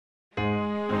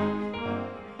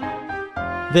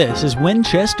This is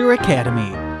Winchester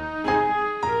Academy.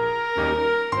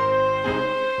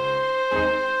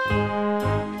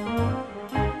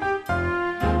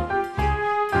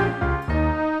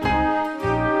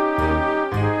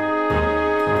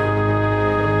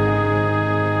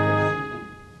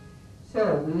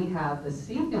 So we have this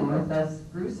evening with us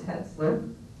Bruce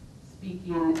Hetzler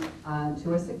speaking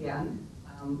to us again.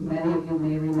 Many of you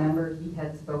may remember he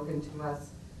had spoken to us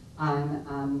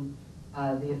on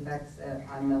the effects of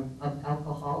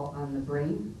alcohol on the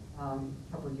brain a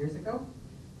couple of years ago.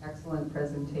 Excellent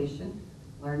presentation,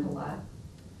 learned a lot,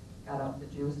 got out the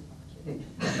juice. Kidding.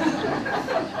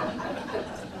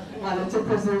 Wanted to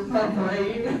preserve my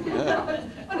brain.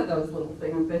 One of those little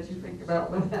things that you think about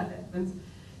when that happens.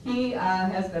 He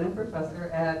has been a professor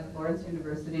at Florence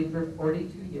University for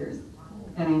 42 years,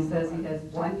 and he says he has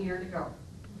 1 year to go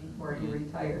before he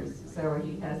retires. So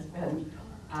he has been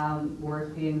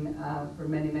working for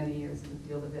many, many years in the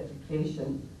field of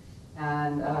education.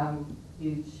 And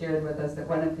he shared with us that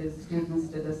one of his students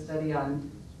did a study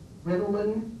on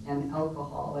Ritalin and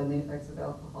alcohol and the effects of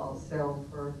alcohol. So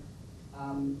for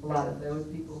a lot of those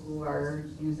people who are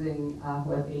using,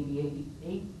 who have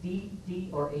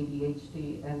ADD or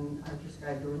ADHD and are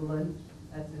prescribed Ritalin,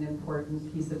 that's an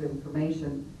important piece of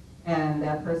information. And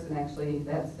that person actually,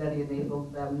 that study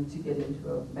enabled them to get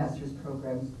into a master's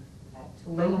program at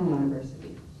Tulane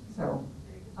University. So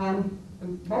the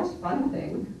most fun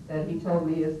thing that he told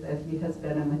me is that he has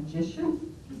been a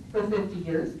magician for 50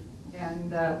 years.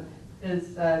 And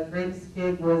his greatest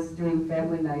gig was doing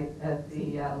family night at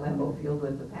the Lambeau Field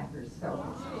with the Packers. So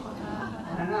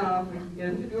I don't know if we can get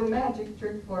him to do a magic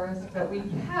trick for us, but we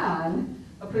can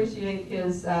appreciate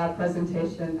his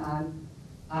presentation on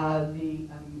the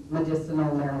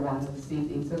medicinal marijuana this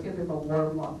evening. So give him a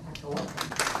warm Waupaca welcome.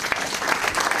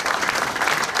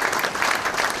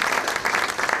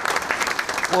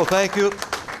 Well, thank you.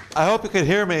 I hope you can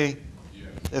hear me.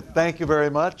 Thank you very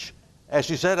much. As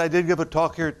she said, I did give a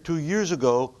talk here 2 years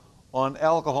ago on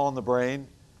alcohol in the brain,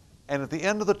 and at the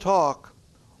end of the talk,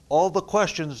 all the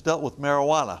questions dealt with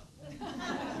marijuana.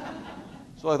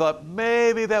 So I thought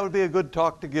maybe that would be a good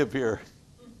talk to give here.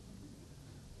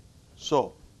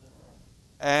 So,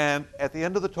 and at the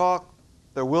end of the talk,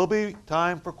 there will be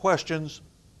time for questions,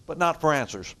 but not for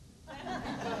answers.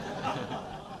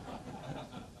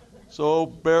 So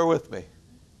bear with me.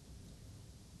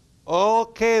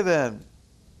 Okay then.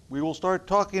 We will start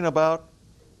talking about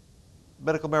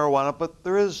medical marijuana, but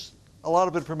there is a lot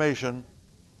of information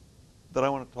that I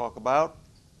want to talk about.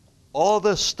 All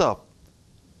this stuff,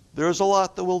 there's a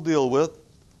lot that we'll deal with.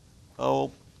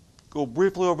 I'll go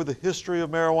briefly over the history of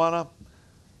marijuana,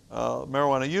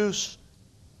 marijuana use,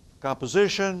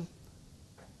 composition,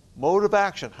 mode of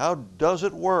action, how does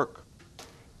it work?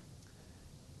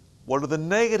 What are the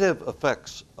negative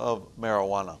effects of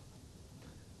marijuana?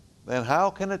 Then how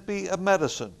can it be a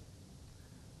medicine?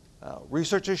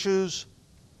 Research issues,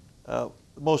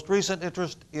 most recent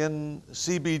interest in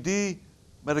CBD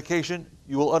medication.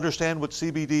 You will understand what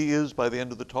CBD is by the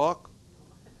end of the talk.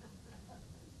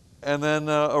 And then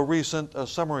a recent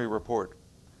summary report.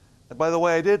 And by the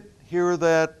way, I did hear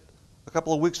that a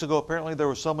couple of weeks ago, apparently there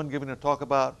was someone giving a talk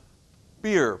about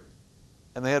beer,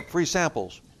 and they had free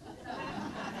samples.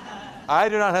 I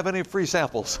do not have any free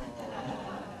samples.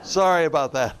 Sorry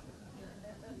about that.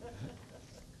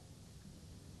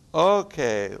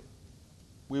 Okay,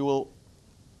 we will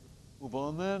move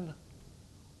on then.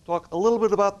 Talk a little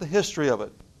bit about the history of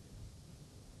it.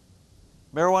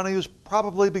 Marijuana use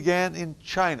probably began in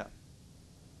China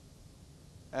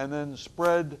and then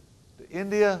spread to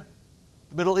India,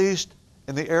 the Middle East,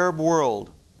 and the Arab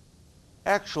world.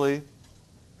 Actually,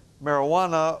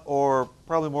 marijuana, or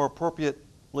probably more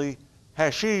appropriately,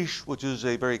 hashish, which is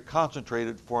a very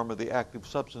concentrated form of the active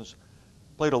substance,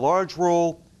 played a large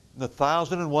role in the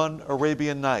 1001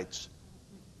 Arabian Nights.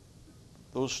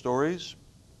 Those stories.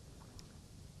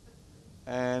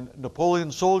 And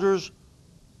Napoleon's soldiers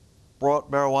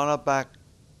brought marijuana back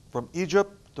from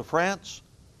Egypt to France,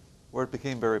 where it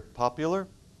became very popular.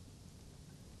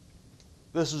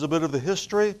 This is a bit of the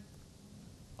history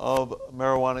of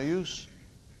marijuana use.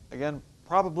 Again,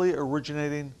 probably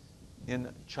originating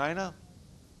in China.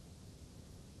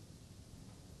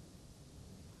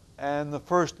 And the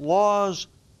first laws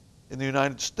in the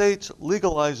United States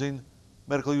legalizing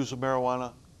medical use of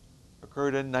marijuana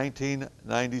occurred in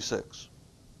 1996.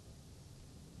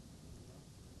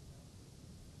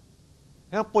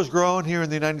 Hemp was grown here in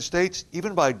the United States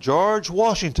even by George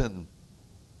Washington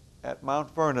at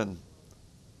Mount Vernon.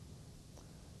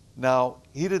 Now,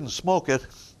 he didn't smoke it.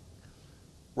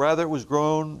 Rather, it was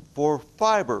grown for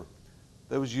fiber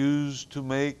that was used to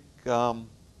make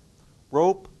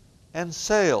rope and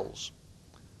sails.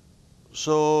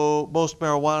 So most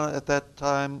marijuana at that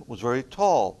time was very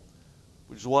tall,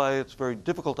 which is why it's very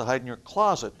difficult to hide in your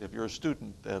closet if you're a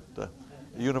student at a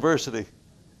university.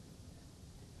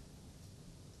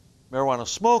 Marijuana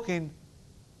smoking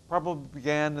probably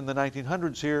began in the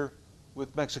 1900s here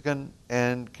with Mexican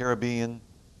and Caribbean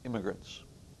immigrants.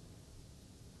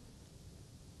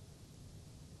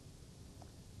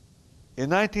 In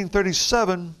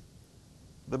 1937,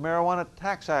 the Marijuana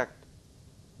Tax Act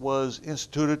was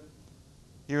instituted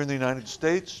here in the United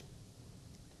States.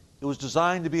 It was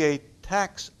designed to be a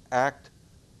tax act,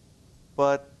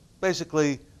 but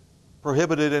basically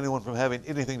prohibited anyone from having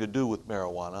anything to do with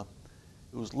marijuana.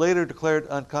 It was later declared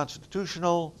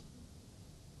unconstitutional,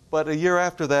 but a year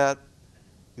after that,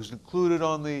 it was included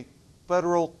on the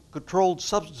Federal Controlled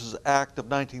Substances Act of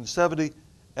 1970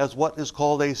 as what is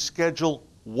called a Schedule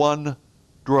I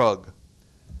drug.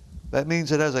 That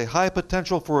means it has a high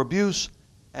potential for abuse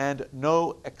and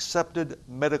no accepted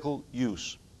medical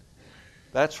use.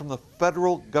 That's from the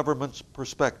federal government's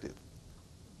perspective.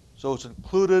 So it's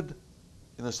included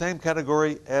in the same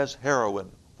category as heroin,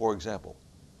 for example,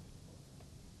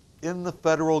 in the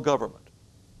federal government.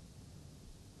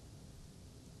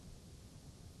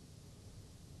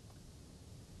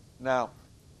 Now,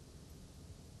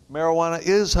 marijuana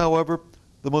is, however,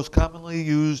 the most commonly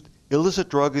used illicit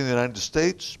drug in the United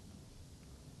States.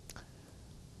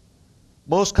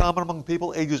 Most common among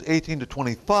people ages 18 to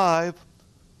 25,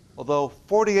 although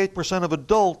 48% of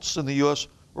adults in the U.S.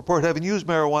 report having used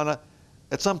marijuana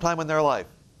at some time in their life.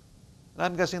 And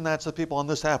I'm guessing that's the people in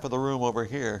this half of the room over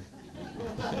here.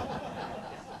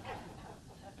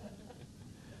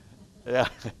 Yeah.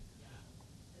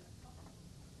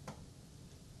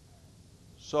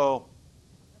 So,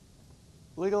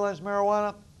 legalize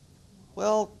marijuana?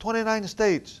 Well, 29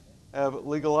 states have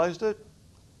legalized it.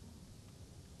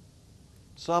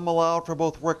 Some allowed for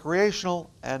both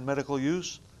recreational and medical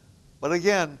use. But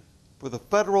again, for the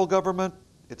federal government,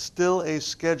 it's still a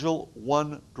Schedule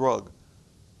I drug.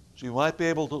 So you might be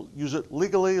able to use it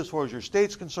legally as far as your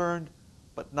state's concerned,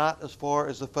 but not as far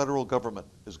as the federal government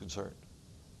is concerned.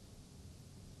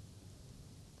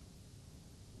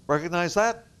 Recognize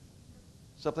that?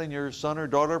 Something your son or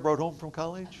daughter brought home from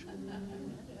college?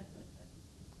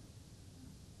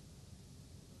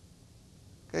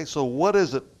 Okay, so what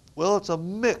is it? Well, it's a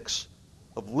mix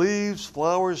of leaves,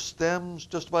 flowers, stems,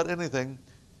 just about anything,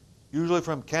 usually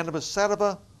from Cannabis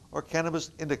sativa or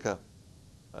Cannabis indica,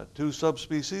 two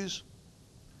subspecies.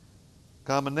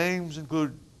 Common names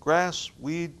include grass,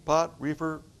 weed, pot,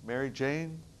 reefer, Mary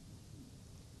Jane.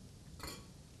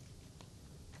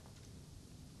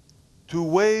 Two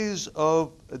ways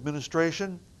of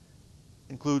administration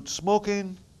include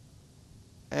smoking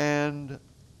and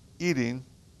eating.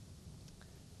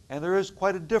 And there is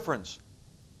quite a difference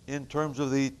in terms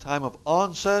of the time of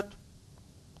onset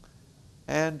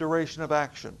and duration of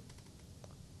action.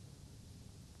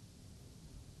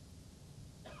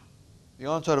 The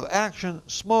onset of action,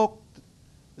 smoked,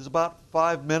 is about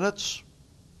 5 minutes.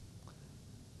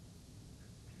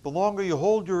 The longer you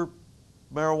hold your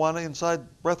marijuana inside,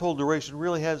 breath hold duration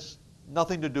really has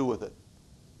nothing to do with it.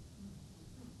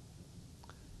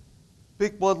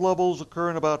 Peak blood levels occur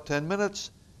in about 10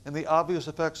 minutes, and the obvious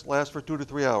effects last for 2 to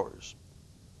 3 hours.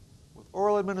 With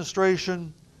oral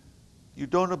administration, you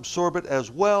don't absorb it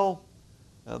as well.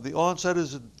 The onset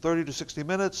is in 30 to 60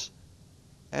 minutes,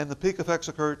 and the peak effects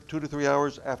occur 2 to 3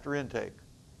 hours after intake.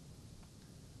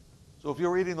 So if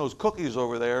you're eating those cookies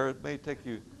over there, it may take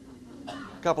you a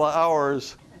couple of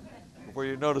hours before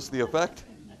you notice the effect.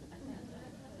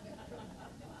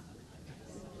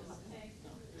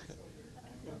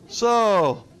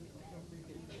 So,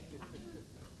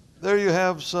 there you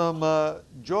have some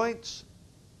joints.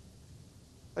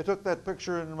 I took that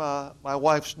picture in my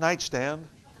wife's nightstand.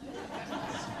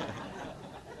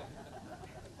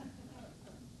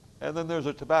 And then there's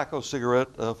a tobacco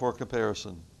cigarette for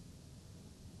comparison.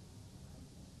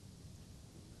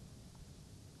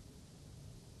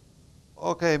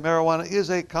 Okay, marijuana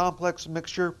is a complex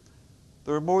mixture.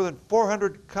 There are more than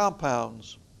 400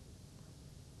 compounds.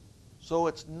 So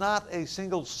it's not a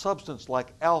single substance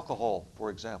like alcohol, for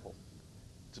example.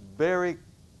 It's a very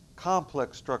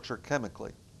complex structure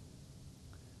chemically.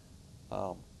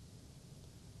 The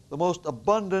most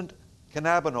abundant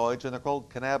cannabinoids, and they're called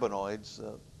cannabinoids,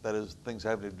 that is, things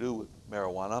having to do with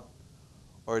marijuana,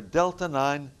 are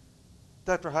delta-9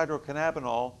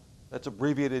 tetrahydrocannabinol. That's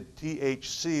abbreviated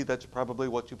THC. That's probably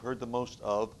what you've heard the most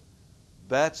of.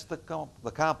 That's the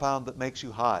compound that makes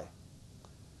you high.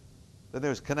 Then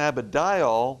there's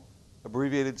cannabidiol,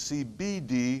 abbreviated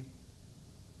CBD,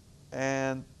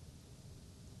 and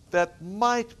that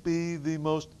might be the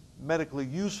most medically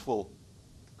useful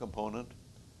component.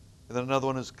 And then another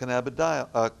one is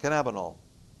cannabinol.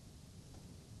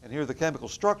 And here are the chemical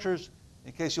structures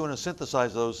in case you want to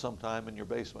synthesize those sometime in your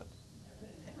basement.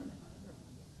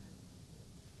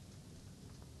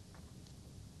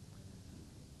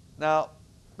 Now,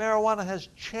 marijuana has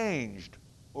changed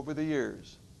over the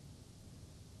years.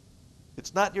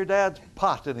 It's not your dad's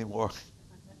pot anymore.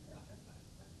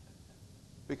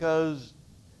 Because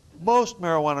most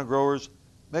marijuana growers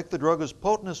make the drug as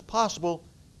potent as possible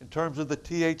in terms of the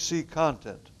THC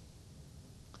content.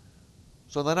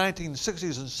 So in the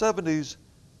 1960s and 70s,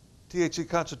 THC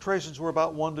concentrations were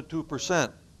about 1 to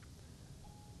 2%.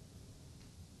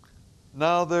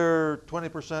 Now they're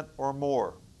 20% or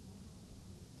more.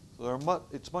 So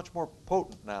it's much more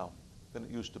potent now than it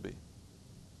used to be.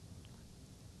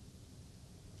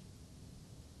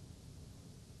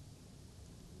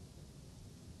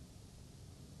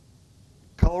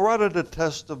 Colorado did a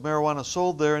test of marijuana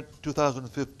sold there in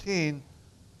 2015.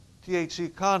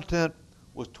 THC content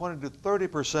was 20 to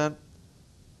 30%.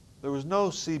 There was no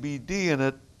CBD in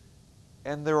it,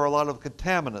 and there were a lot of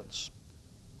contaminants,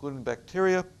 including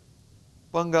bacteria,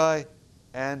 fungi,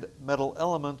 and metal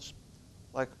elements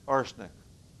like arsenic.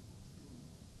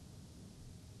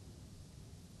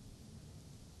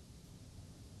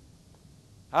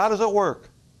 How does it work?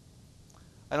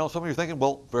 I know some of you are thinking,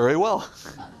 well, very well.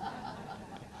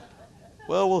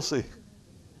 Well, we'll see.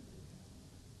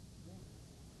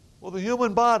 Well, the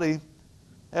human body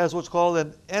has what's called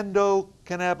an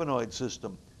endocannabinoid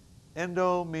system.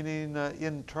 Endo meaning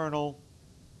internal.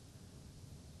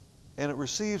 And it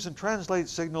receives and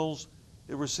translates signals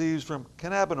it receives from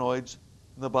cannabinoids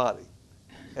in the body.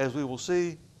 As we will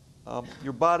see,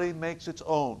 your body makes its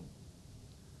own.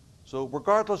 So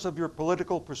regardless of your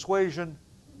political persuasion,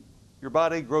 your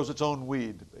body grows its own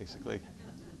weed, basically.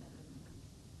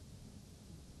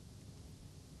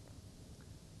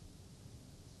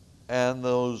 And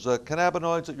those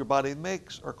cannabinoids that your body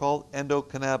makes are called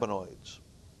endocannabinoids.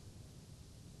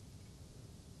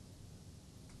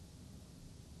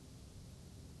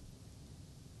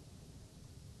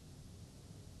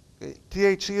 Okay.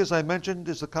 THC, as I mentioned,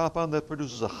 is the compound that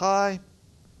produces a high.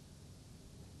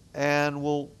 And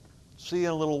we'll see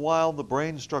in a little while the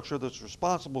brain structure that's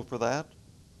responsible for that.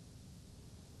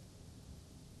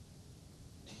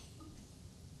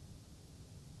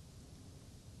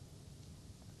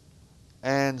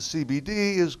 And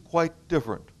CBD is quite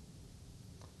different.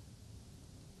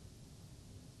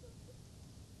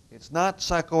 It's not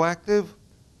psychoactive,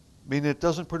 meaning it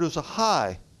doesn't produce a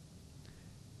high.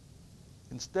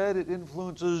 Instead, it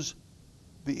influences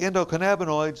the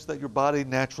endocannabinoids that your body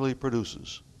naturally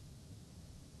produces.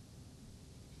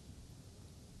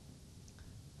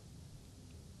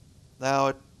 Now,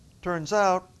 it turns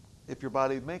out, if your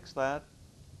body makes that,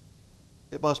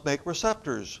 it must make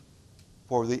receptors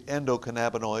for the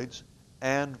endocannabinoids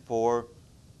and for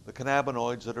the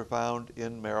cannabinoids that are found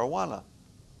in marijuana.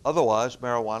 Otherwise,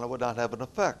 marijuana would not have an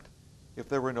effect if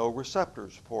there were no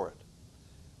receptors for it.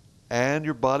 And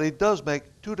your body does make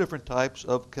two different types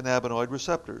of cannabinoid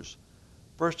receptors,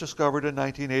 first discovered in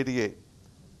 1988.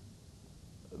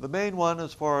 The main one,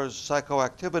 as far as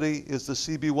psychoactivity, is the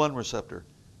CB1 receptor.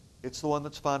 It's the one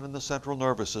that's found in the central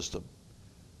nervous system.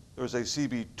 There's a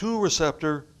CB2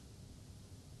 receptor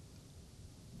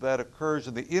that occurs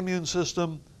in the immune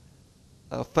system,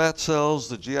 fat cells,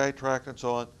 the GI tract, and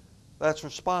so on. That's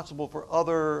responsible for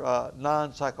other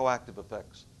non-psychoactive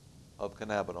effects of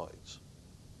cannabinoids.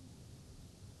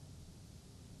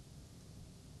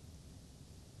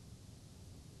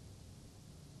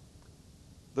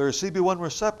 There are CB1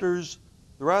 receptors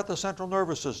throughout the central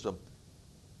nervous system.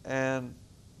 And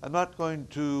I'm not going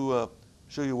to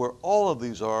show you where all of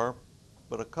these are,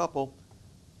 but a couple.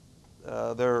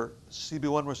 There are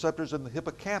CB1 receptors in the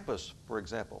hippocampus, for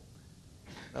example.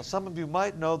 Now, some of you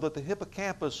might know that the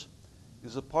hippocampus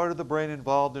is a part of the brain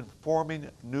involved in forming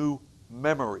new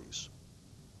memories.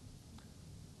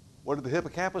 What did the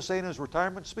hippocampus say in his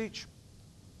retirement speech?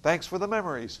 Thanks for the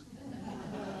memories.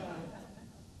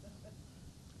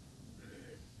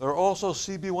 There are also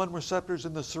CB1 receptors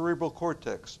in the cerebral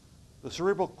cortex. The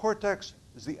cerebral cortex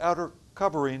is the outer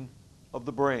covering of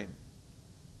the brain.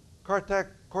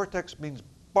 Cortex means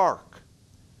bark.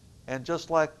 And just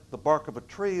like the bark of a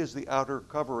tree is the outer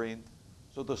covering,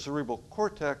 so the cerebral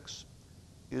cortex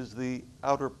is the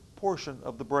outer portion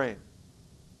of the brain.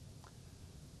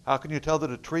 How can you tell that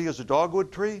a tree is a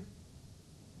dogwood tree?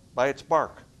 By its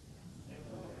bark.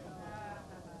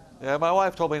 Yeah, my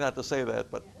wife told me not to say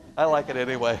that, but I like it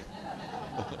anyway.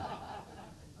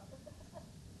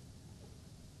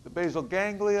 basal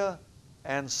ganglia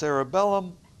and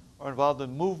cerebellum are involved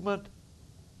in movement,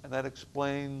 and that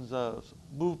explains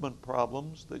movement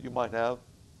problems that you might have.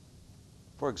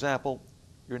 For example,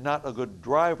 you're not a good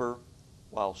driver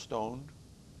while stoned,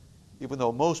 even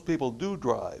though most people do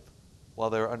drive while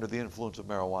they're under the influence of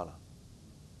marijuana.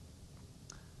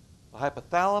 The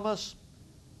hypothalamus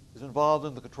is involved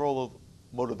in the control of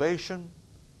motivation.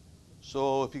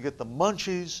 So if you get the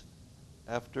munchies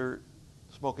after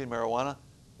smoking marijuana,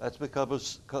 that's because of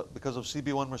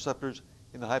CB1 receptors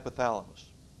in the hypothalamus.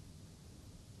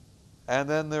 And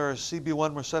then there are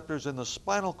CB1 receptors in the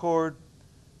spinal cord.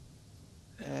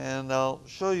 And I'll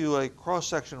show you a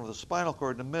cross-section of the spinal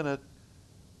cord in a minute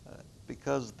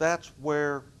because that's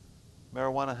where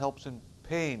marijuana helps in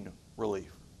pain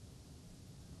relief.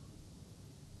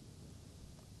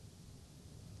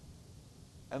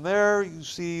 And there you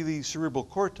see the cerebral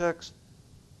cortex.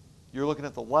 You're looking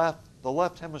at the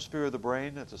left hemisphere of the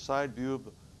brain. It's a side view of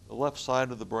the left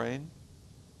side of the brain.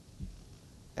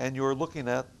 And you're looking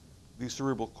at the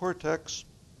cerebral cortex.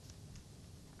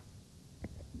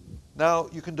 Now,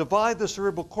 you can divide the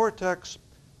cerebral cortex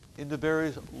into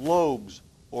various lobes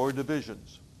or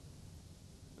divisions.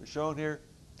 They're shown here.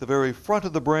 The very front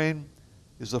of the brain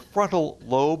is the frontal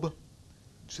lobe. You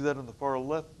see that on the far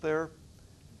left there.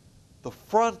 The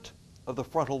front of the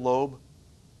frontal lobe,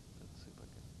 let's see if I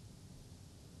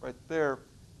can, right there,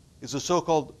 is the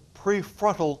so-called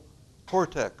prefrontal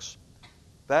cortex.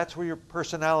 That's where your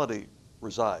personality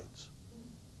resides.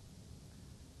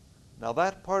 Now,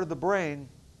 that part of the brain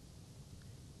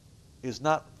is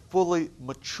not fully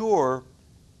mature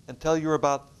until you're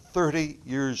about 30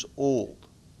 years old.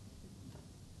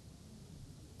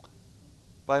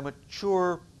 By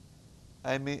mature,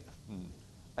 I mean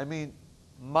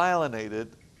myelinated.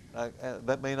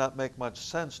 That may not make much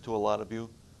sense to a lot of you,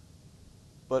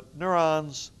 but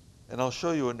neurons, and I'll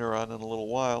show you a neuron in a little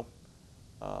while,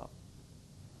 have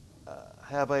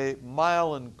a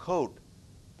myelin coat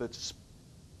that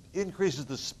increases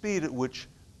the speed at which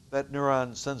that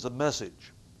neuron sends a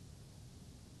message.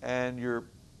 And your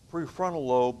prefrontal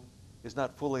lobe is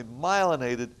not fully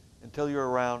myelinated until you're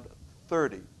around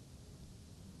 30.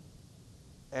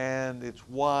 And it's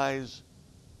wise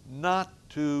not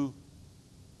to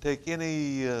take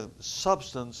any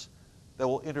substance that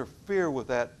will interfere with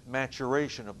that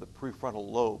maturation of the prefrontal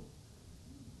lobe.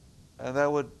 And that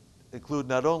would include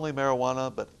not only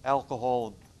marijuana, but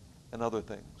alcohol and other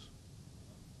things.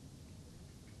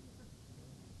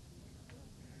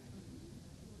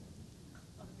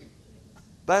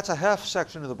 That's a half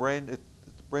section of the brain. It's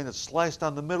the brain that's sliced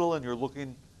down the middle, and you're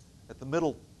looking at the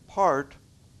middle part.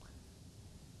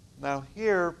 Now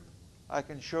here, I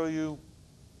can show you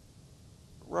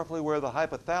roughly where the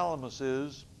hypothalamus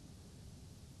is.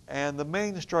 And the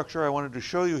main structure I wanted to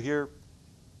show you here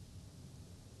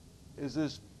is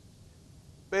this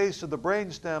base of the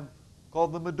brainstem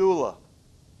called the medulla.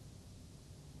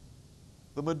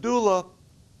 The medulla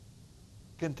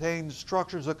contains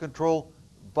structures that control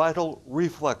vital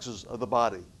reflexes of the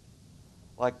body,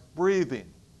 like breathing.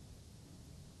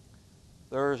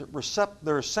 There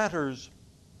are centers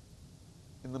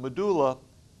in the medulla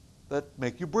that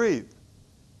make you breathe.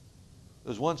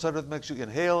 There's one center that makes you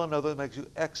inhale, another that makes you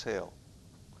exhale.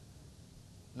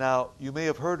 Now, you may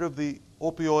have heard of the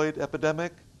opioid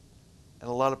epidemic, and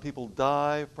a lot of people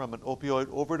die from an opioid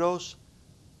overdose.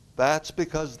 That's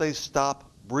because they stop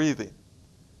breathing.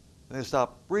 And they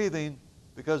stop breathing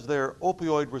because there are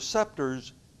opioid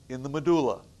receptors in the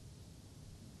medulla.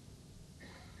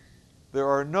 There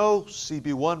are no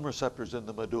CB1 receptors in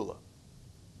the medulla.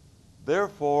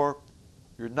 Therefore,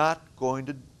 you're not going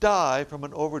to die from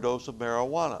an overdose of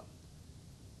marijuana.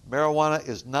 Marijuana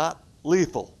is not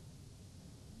lethal.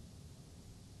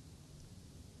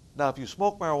 Now, if you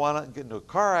smoke marijuana and get into a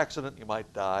car accident, you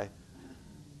might die.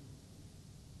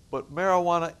 But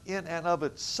marijuana in and of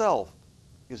itself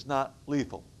is not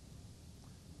lethal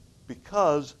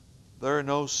because there are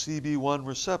no CB1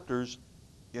 receptors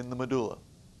in the medulla.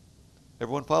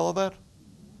 Everyone follow that?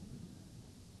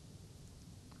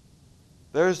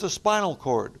 There's the spinal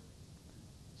cord.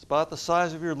 It's about the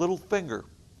size of your little finger.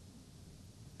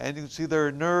 And you can see there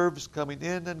are nerves coming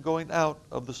in and going out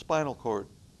of the spinal cord.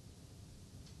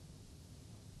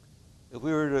 If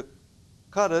we were to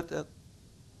cut it and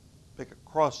make a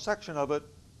cross-section of it,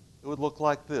 it would look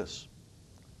like this.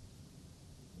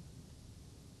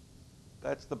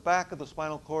 That's the back of the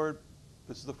spinal cord.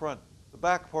 This is the front. The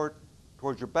back part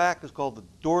towards your back is called the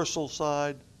dorsal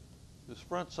side. This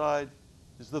front side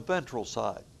is the ventral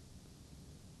side.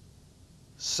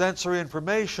 Sensory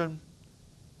information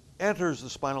enters the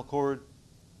spinal cord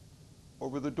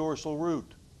over the dorsal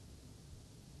root.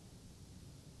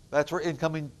 That's where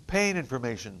incoming pain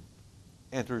information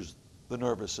enters the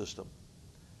nervous system.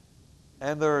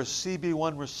 And there are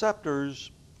CB1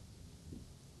 receptors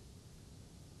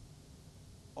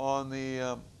on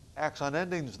the axon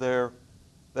endings there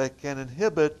that can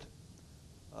inhibit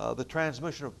the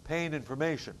transmission of pain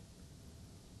information,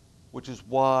 which is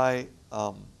why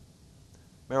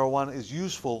marijuana is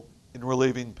useful in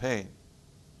relieving pain.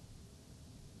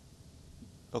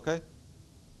 Okay?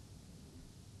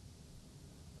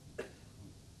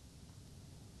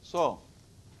 So,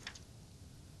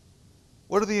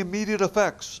 what are the immediate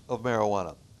effects of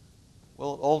marijuana?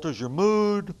 Well, it alters your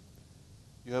mood,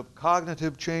 you have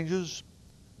cognitive changes,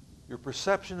 your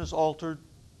perception is altered,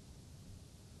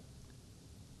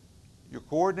 your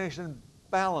coordination and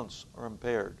balance are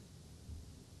impaired,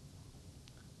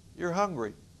 you're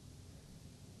hungry,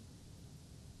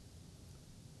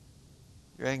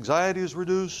 your anxiety is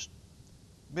reduced,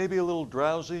 maybe a little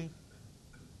drowsy.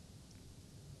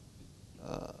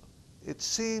 It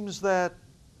seems that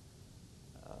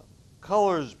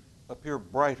colors appear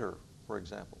brighter, for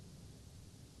example.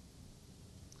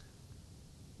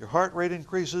 Your heart rate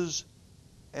increases,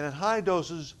 and in high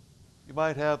doses, you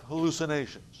might have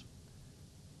hallucinations.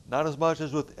 Not as much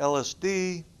as with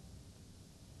LSD.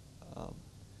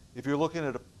 If you're looking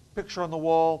at a picture on the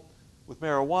wall with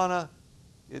marijuana,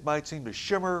 it might seem to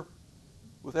shimmer.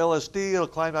 With LSD, it'll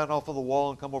climb down off of the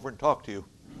wall and come over and talk to you.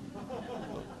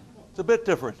 It's a bit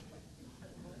different.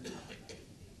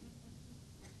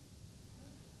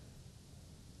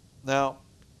 Now,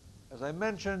 as I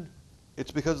mentioned, it's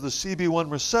because of the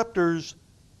CB1 receptors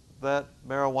that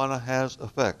marijuana has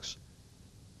effects.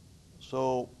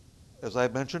 So, as I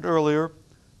mentioned earlier,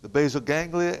 the basal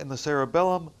ganglia and the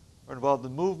cerebellum are involved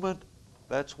in movement.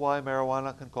 That's why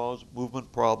marijuana can cause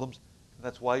movement problems, and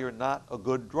that's why you're not a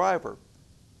good driver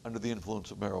under the influence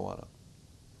of marijuana.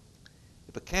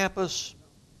 Hippocampus,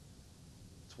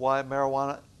 it's why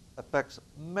marijuana affects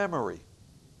memory.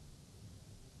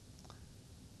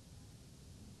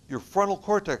 Your frontal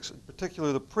cortex, in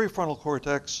particular the prefrontal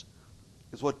cortex,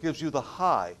 is what gives you the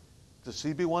high. The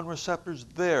CB1 receptors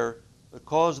there that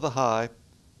cause the high,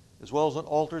 as well as an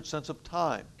altered sense of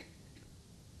time.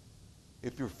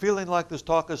 If you're feeling like this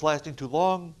talk is lasting too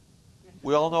long,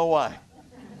 we all know why.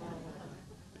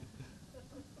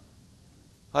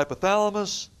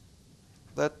 Hypothalamus,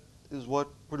 that is what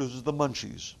produces the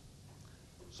munchies.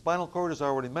 Spinal cord, as I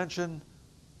already mentioned,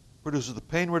 produces the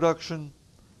pain reduction,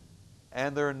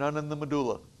 and there are none in the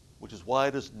medulla, which is why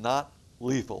it is not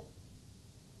lethal.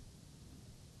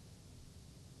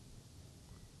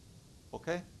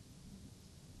 Okay?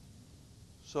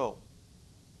 So,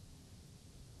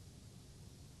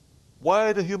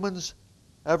 why do humans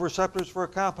have receptors for a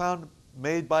compound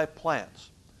made by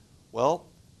plants? Well,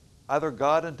 either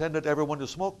God intended everyone to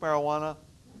smoke marijuana,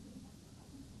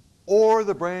 or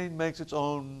the brain makes its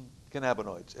own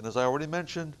cannabinoids. And as I already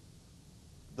mentioned,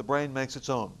 the brain makes its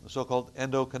own, the so-called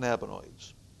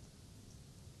endocannabinoids.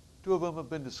 Two of them have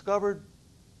been discovered,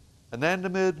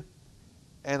 anandamide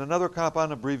and another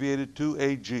compound abbreviated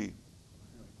 2-AG.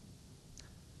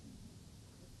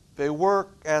 They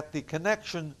work at the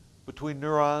connection between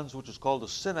neurons, which is called a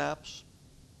synapse,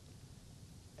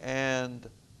 and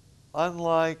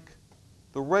unlike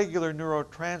the regular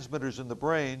neurotransmitters in the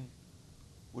brain,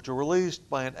 which are released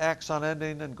by an axon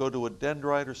ending and go to a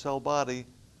dendrite or cell body,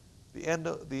 the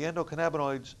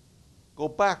endocannabinoids go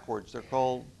backwards. They're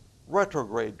called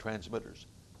retrograde transmitters.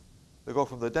 They go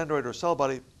from the dendrite or cell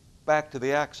body back to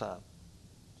the axon.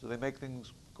 So they make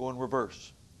things go in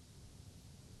reverse.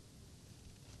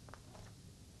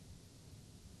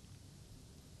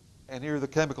 And here are the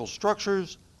chemical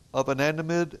structures of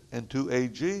anandamide and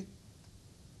 2-AG.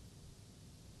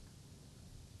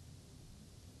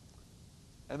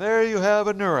 And there you have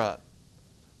a neuron.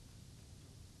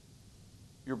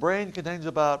 Your brain contains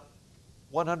about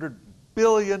 100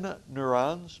 billion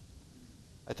neurons.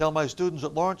 I tell my students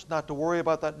at Lawrence not to worry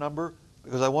about that number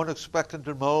because I won't expect them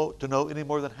to know any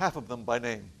more than half of them by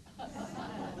name.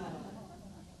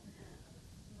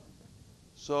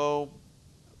 So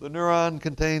the neuron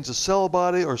contains a cell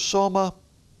body or soma,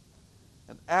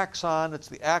 an axon. It's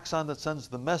the axon that sends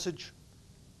the message.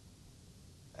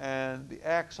 And the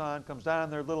axon comes down,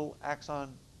 and there are little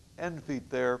axon end feet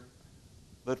there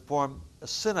that form a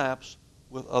synapse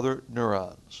with other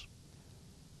neurons.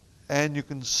 And you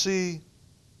can see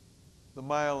the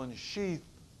myelin sheath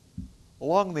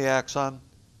along the axon.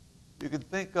 You can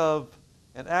think of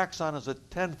an axon as a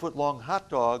 10-foot long hot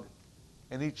dog,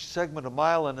 and each segment of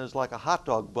myelin is like a hot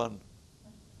dog bun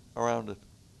around it.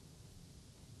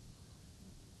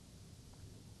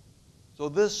 So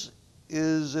this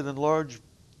is an enlarged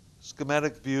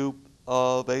schematic view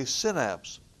of a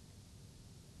synapse.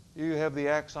 Here you have the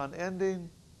axon ending,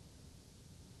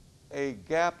 a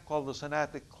gap called the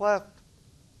synaptic cleft,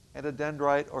 and a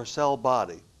dendrite or cell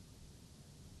body.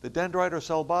 The dendrite or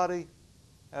cell body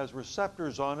has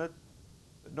receptors on it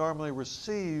that normally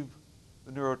receive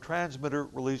the neurotransmitter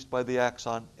released by the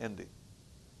axon ending.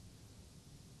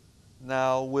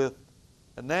 Now with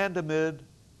anandamide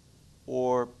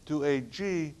or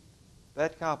 2-AG,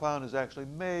 that compound is actually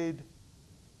made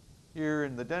here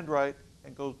in the dendrite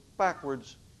and goes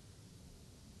backwards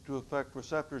to affect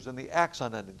receptors in the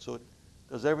axon ending. So it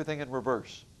does everything in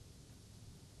reverse.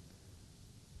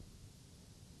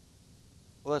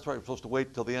 Well, that's right. I'm supposed to wait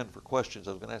until the end for questions.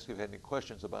 I was going to ask you if you had any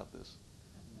questions about this.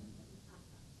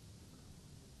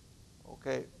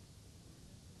 Okay.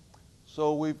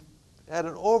 So we've had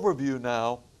an overview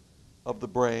now of the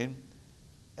brain,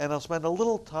 and I'll spend a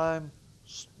little time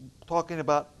talking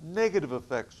about negative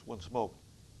effects when smoked.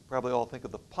 You probably all think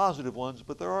of the positive ones,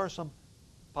 but there are some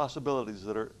possibilities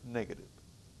that are negative.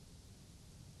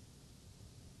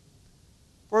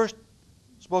 First,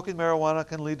 smoking marijuana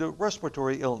can lead to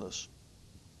respiratory illness.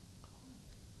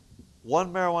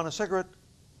 One marijuana cigarette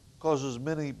causes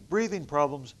many breathing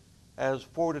problems as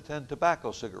 4 to 10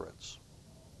 tobacco cigarettes.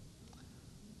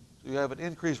 So you have an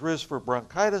increased risk for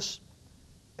bronchitis,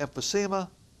 emphysema,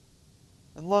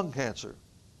 and lung cancer.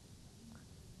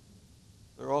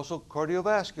 There are also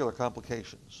cardiovascular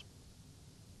complications.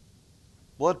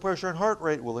 Blood pressure and heart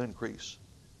rate will increase,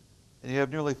 and you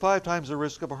have nearly 5 times the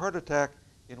risk of a heart attack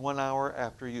in 1 hour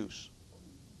after use.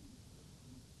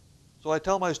 So I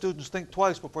tell my students, think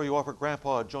twice before you offer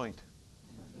Grandpa a joint.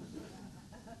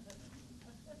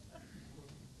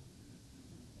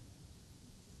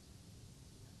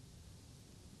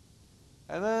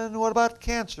 And then what about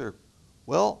cancer?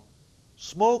 Well,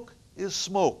 smoke is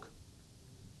smoke.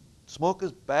 Smoke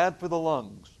is bad for the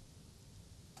lungs.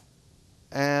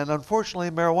 And unfortunately,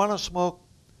 marijuana smoke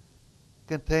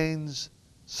contains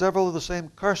several of the same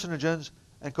carcinogens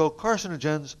and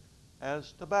co-carcinogens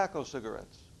as tobacco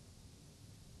cigarettes.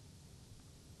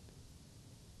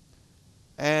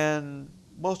 And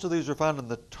most of these are found in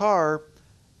the tar,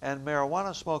 and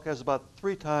marijuana smoke has about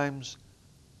 3 times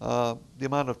the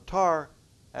amount of tar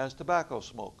as tobacco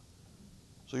smoke.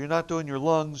 So you're not doing your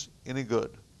lungs any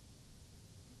good.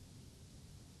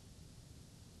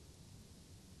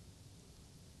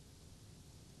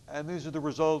 And these are the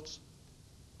results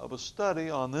of a study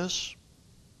on this.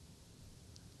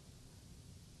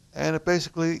 And it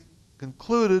basically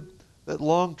concluded that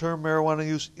long-term marijuana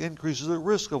use increases the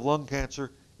risk of lung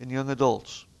cancer in young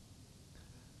adults.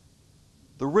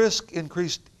 The risk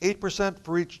increased 8%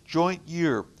 for each joint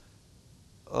year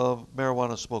of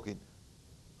marijuana smoking.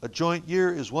 A joint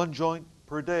year is 1 joint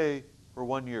per day for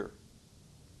 1 year.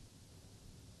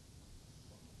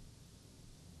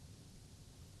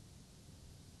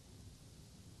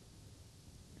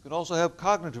 You can also have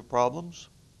cognitive problems.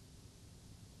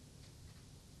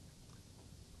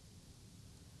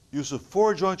 Use of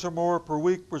 4 joints or more per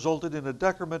week resulted in a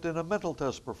decrement in a mental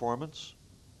test performance.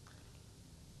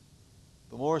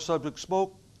 The more subjects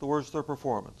smoke, the worse their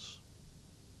performance.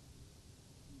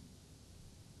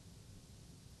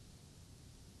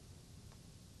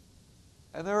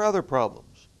 And there are other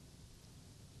problems.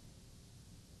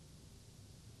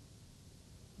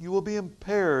 You will be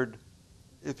impaired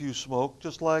if you smoke,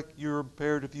 just like you're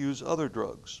impaired if you use other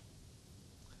drugs.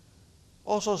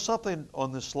 Also, something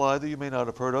on this slide that you may not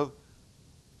have heard of,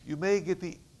 you may get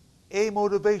the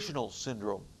amotivational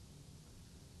syndrome.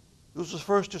 This was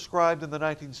first described in the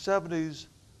 1970s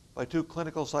by 2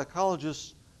 clinical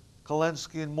psychologists,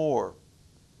 Kalensky and Moore,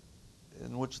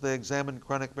 in which they examined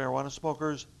chronic marijuana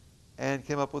smokers and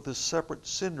came up with this separate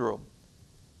syndrome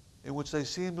in which they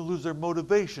seemed to lose their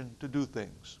motivation to do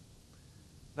things.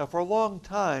 Now, for a long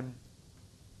time,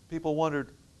 people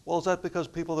wondered, well, is that because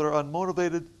people that are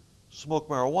unmotivated smoke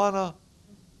marijuana,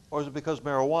 or is it because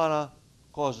marijuana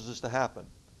causes this to happen?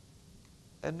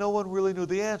 And no one really knew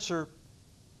the answer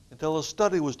until a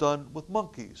study was done with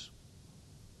monkeys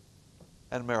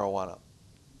and marijuana.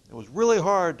 It was really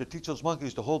hard to teach those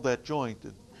monkeys to hold that joint.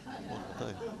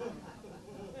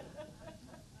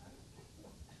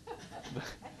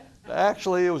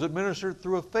 Actually, it was administered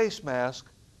through a face mask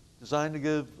designed to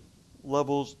give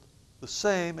levels the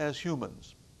same as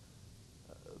humans.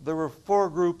 There were 4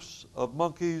 groups of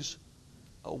monkeys.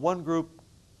 One group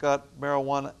got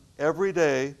marijuana every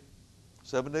day,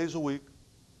 7 days a week,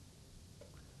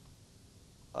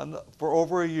 for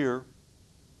over a year.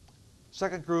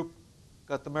 Second group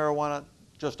got the marijuana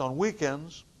just on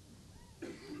weekends,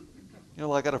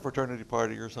 like at a fraternity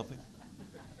party or something.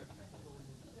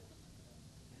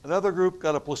 Another group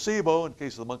got a placebo in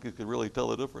case the monkeys could really tell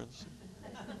the difference.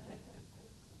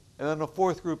 And then a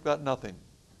fourth group got nothing.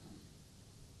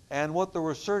 And what the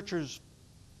researchers,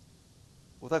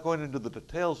 without going into the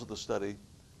details of the study,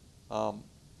 well,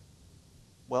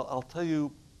 I'll tell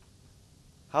you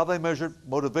how they measured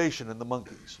motivation in the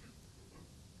monkeys.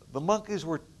 The monkeys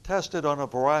were tested on a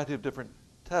variety of different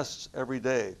tests every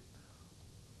day.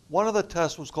 One of the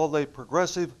tests was called a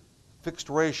progressive fixed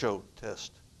ratio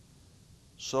test.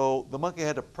 So the monkey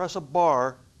had to press a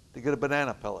bar to get a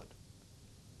banana pellet.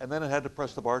 And then it had to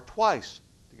press the bar twice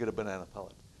to get a banana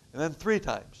pellet. And then 3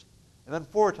 times. And then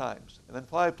 4 times. And then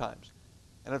 5 times.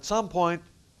 And at some point,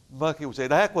 the monkey would say,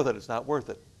 "To heck with it, it's not worth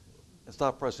it," and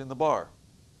stop pressing the bar.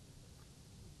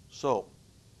 So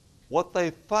what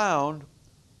they found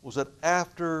was that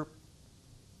after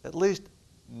at least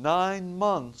 9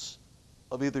 months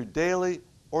of either daily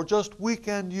or just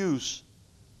weekend use,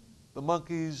 the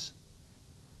monkeys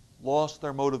lost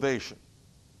their motivation.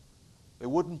 They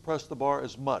wouldn't press the bar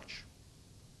as much.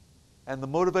 And the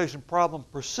motivation problem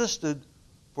persisted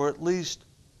for at least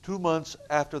 2 months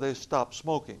after they stopped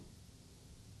smoking.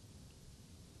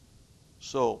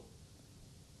 So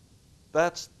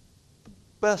that's the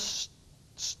best.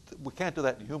 We can't do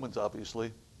that in humans,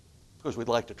 obviously, because we'd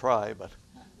like to try, but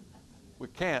we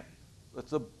can't.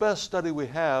 It's the best study we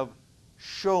have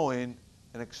showing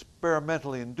an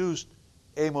experimentally induced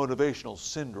amotivational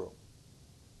syndrome.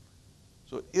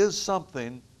 So it is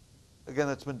something, again,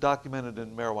 that's been documented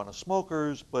in marijuana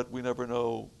smokers, but we never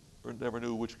know or never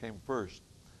knew which came first.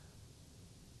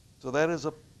 So that is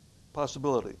a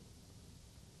possibility.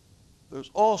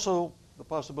 There's also the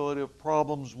possibility of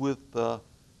problems with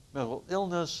mental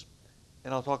illness,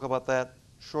 and I'll talk about that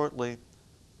shortly.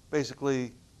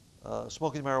 Basically,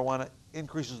 smoking marijuana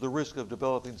increases the risk of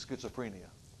developing schizophrenia.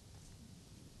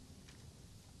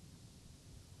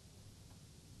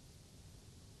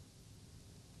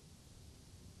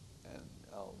 And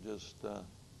I'll just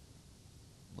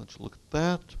let's look at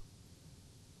that.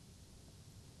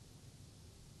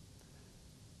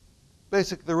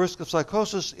 Basically, the risk of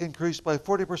psychosis increased by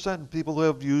 40% in people who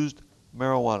have used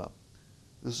marijuana.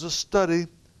 This is a study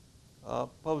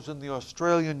published in the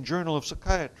Australian Journal of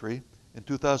Psychiatry in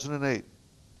 2008.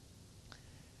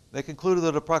 They concluded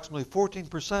that approximately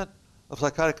 14% of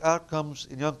psychotic outcomes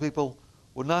in young people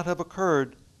would not have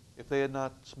occurred if they had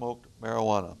not smoked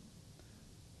marijuana.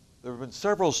 There have been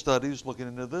several studies looking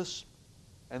into this,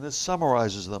 and this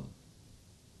summarizes them.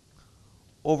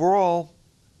 Overall,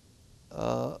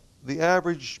 the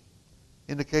average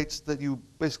indicates that you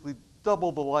basically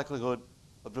double the likelihood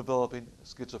of developing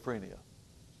schizophrenia.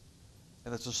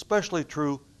 And it's especially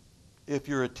true if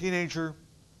you're a teenager,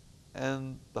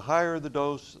 and the higher the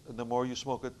dose and the more you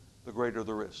smoke it, the greater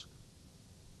the risk.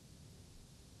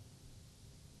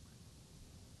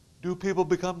 Do people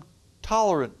become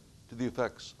tolerant to the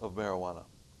effects of marijuana?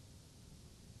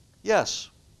 Yes.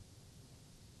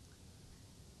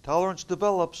 Tolerance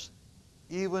develops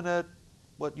even at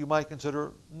what you might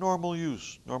consider normal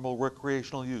use, normal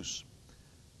recreational use.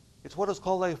 It's what is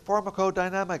called a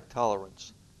pharmacodynamic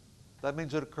tolerance. That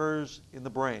means it occurs in the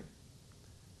brain.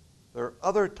 There are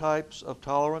other types of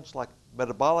tolerance, like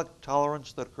metabolic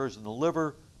tolerance that occurs in the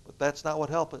liver, but that's not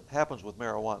what happens with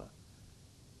marijuana.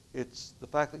 It's the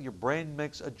fact that your brain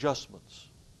makes adjustments.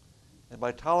 And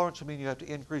by tolerance, I mean you have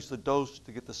to increase the dose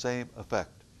to get the same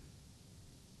effect.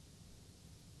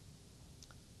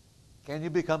 Can you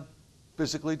become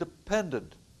physically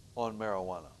dependent on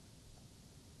marijuana?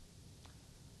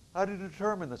 How do you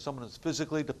determine that someone is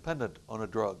physically dependent on a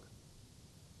drug?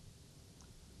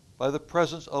 By the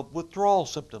presence of withdrawal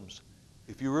symptoms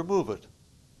if you remove it.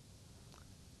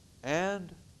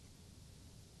 And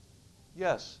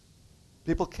yes,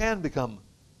 people can become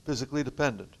physically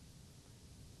dependent.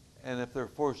 And if they're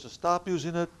forced to stop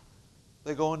using it,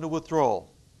 they go into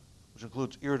withdrawal, which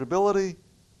includes irritability,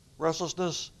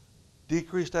 restlessness,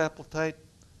 decreased appetite,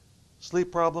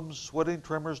 sleep problems, sweating,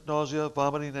 tremors, nausea,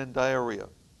 vomiting, and diarrhea.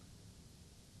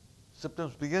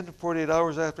 Symptoms begin 48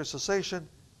 hours after cessation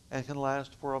and can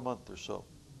last for a month or so.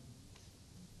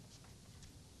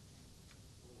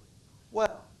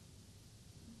 Well,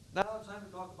 now it's time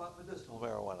to talk about medicinal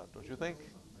marijuana, don't you think?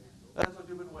 That's what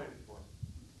you've been waiting for.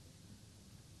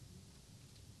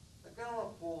 A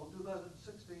Gallup poll in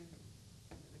 2016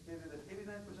 indicated that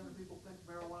 89% of people think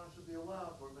marijuana should be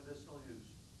allowed for medicinal use.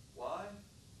 Why?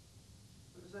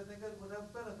 Because they think it would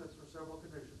have benefits for several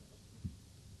conditions.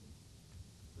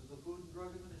 Does the Food and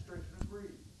Drug Administration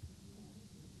agree?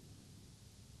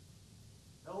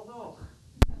 Hell no.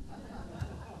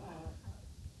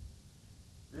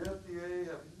 The FDA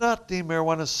have not deemed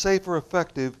marijuana safe or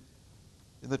effective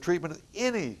in the treatment of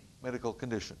any medical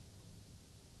condition.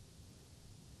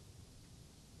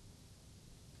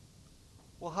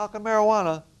 Well, how can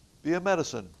marijuana be a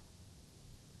medicine?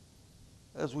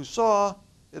 As we saw,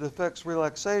 it affects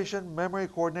relaxation, memory,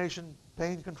 coordination,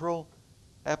 pain control,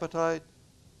 appetite.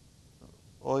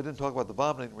 Well, I didn't talk about the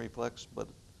vomiting reflex, but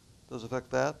it does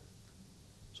affect that.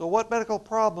 So what medical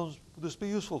problems would this be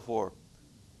useful for?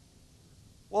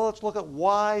 Well, let's look at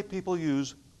why people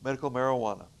use medical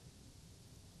marijuana.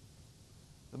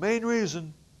 The main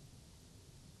reason,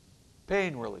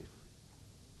 pain relief.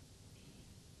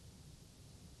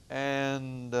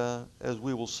 And as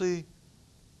we will see,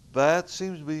 that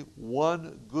seems to be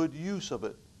one good use of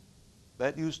it.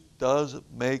 That use does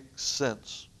make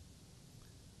sense.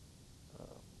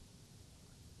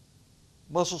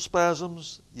 Muscle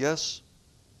spasms, yes.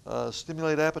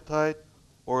 Stimulate appetite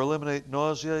or eliminate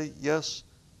nausea, yes.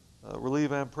 Relieve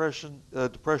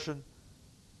depression.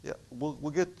 Yeah,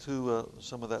 we'll get to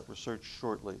some of that research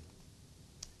shortly.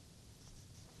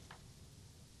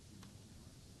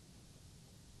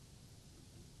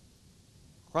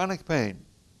 Chronic pain.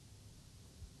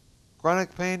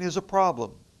 Chronic pain is a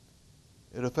problem.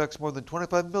 It affects more than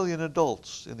 25 million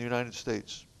adults in the United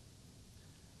States.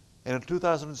 And a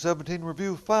 2017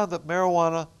 review found that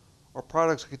marijuana or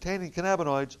products containing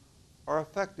cannabinoids are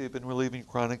effective in relieving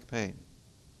chronic pain.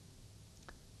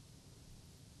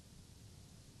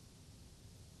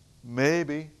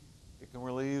 Maybe it can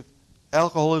relieve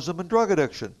alcoholism and drug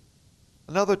addiction.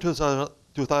 Another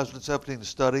 2017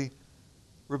 study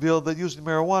revealed that using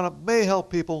marijuana may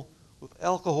help people with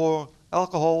alcohol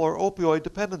or opioid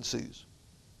dependencies.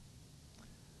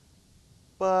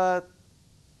 But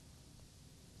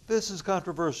this is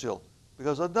controversial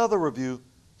because another review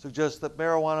suggests that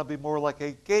marijuana be more like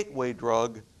a gateway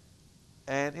drug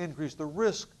and increase the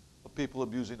risk of people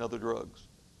abusing other drugs.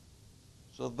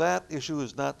 So that issue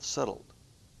is not settled.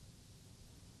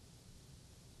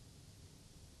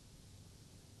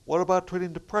 What about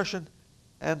treating depression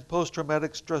and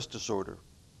post-traumatic stress disorder?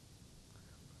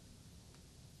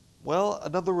 Well,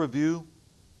 another review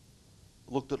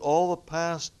looked at all the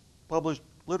past published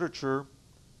literature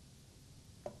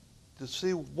to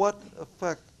see what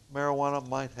effect marijuana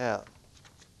might have.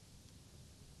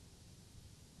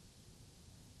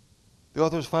 The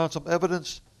authors found some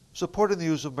evidence supporting the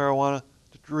use of marijuana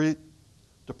to treat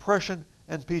depression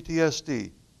and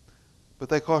PTSD, but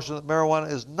they caution that marijuana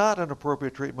is not an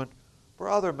appropriate treatment for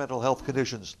other mental health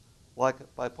conditions like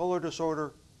bipolar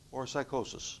disorder or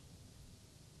psychosis.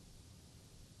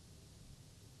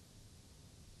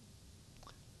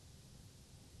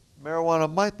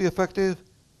 Marijuana might be effective,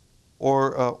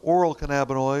 or oral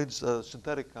cannabinoids,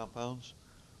 synthetic compounds,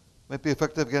 might be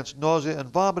effective against nausea and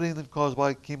vomiting that caused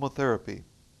by chemotherapy.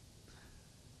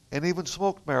 And even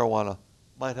smoked marijuana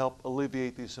might help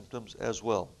alleviate these symptoms as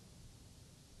well.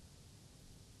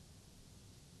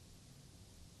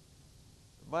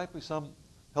 There might be some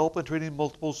help in treating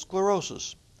multiple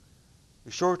sclerosis.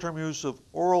 The short-term use of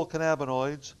oral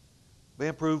cannabinoids may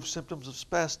improve symptoms of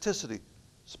spasticity.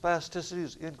 Spasticity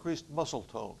is increased muscle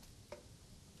tone.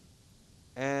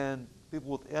 And people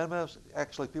with MS,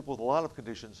 actually people with a lot of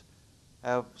conditions,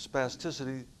 have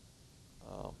spasticity.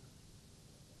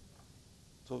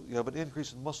 So you have an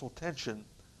increase in muscle tension,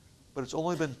 but it's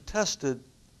only been tested,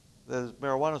 that is,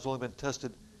 marijuana has only been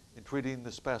tested in treating the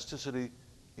spasticity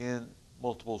in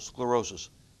multiple sclerosis.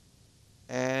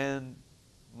 And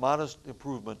modest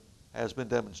improvement has been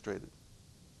demonstrated.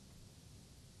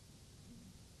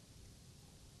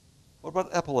 What about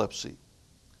epilepsy?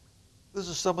 This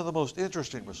is some of the most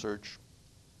interesting research.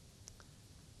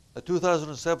 A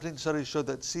 2017 study showed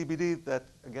that CBD, that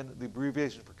again the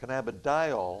abbreviation for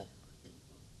cannabidiol,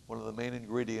 one of the main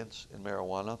ingredients in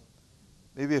marijuana,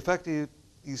 may be effective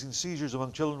easing seizures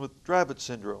among children with Dravet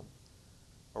syndrome,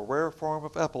 a rare form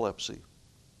of epilepsy.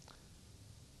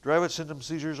 Dravet syndrome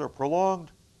seizures are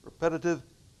prolonged, repetitive,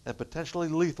 and potentially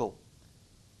lethal.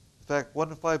 In fact, 1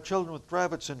 in 5 children with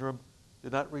Dravet syndrome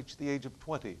did not reach the age of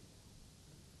 20.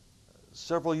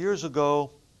 Several years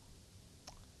ago,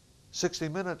 60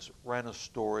 Minutes ran a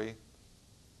story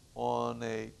on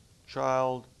a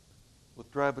child with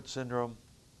Dravet syndrome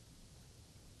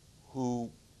whose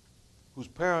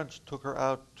parents took her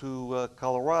out to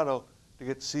Colorado to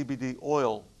get CBD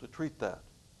oil to treat that.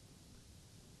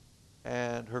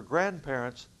 And her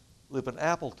grandparents live in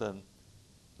Appleton,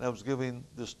 and I was giving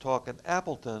this talk in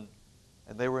Appleton,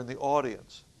 and they were in the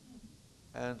audience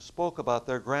and spoke about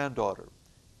their granddaughter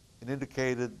and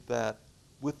indicated that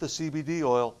with the CBD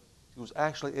oil, she was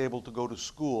actually able to go to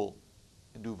school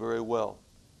and do very well.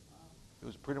 It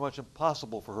was pretty much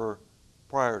impossible for her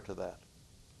prior to that.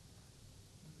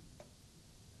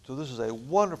 So this is a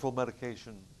wonderful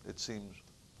medication, it seems,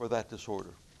 for that disorder.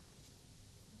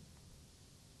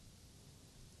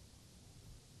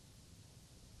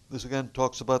 This again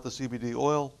talks about the CBD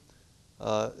oil.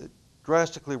 It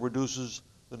drastically reduces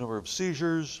the number of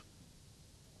seizures.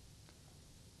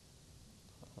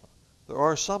 There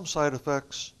are some side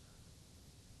effects,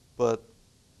 but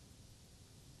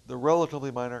they're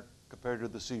relatively minor compared to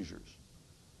the seizures.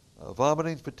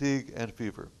 Vomiting, fatigue, and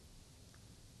fever.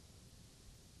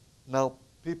 Now,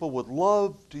 people would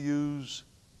love to use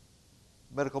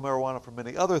medical marijuana for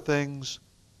many other things.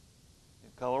 In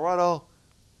Colorado,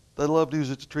 they love to use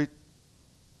it to treat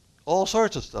all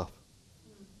sorts of stuff.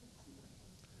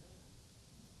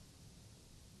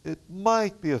 It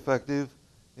might be effective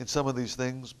in some of these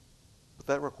things, but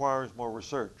that requires more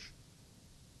research.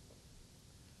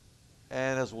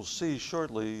 And as we'll see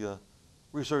shortly,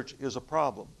 research is a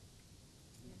problem,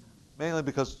 mainly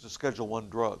because it's a Schedule I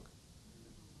drug.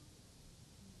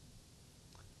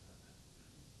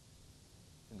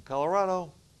 In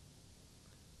Colorado,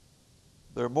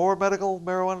 there are more medical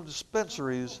marijuana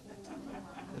dispensaries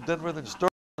in Denver than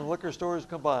stores and liquor stores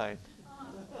combined.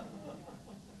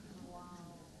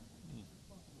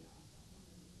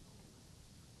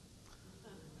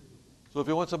 So if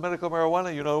you want some medical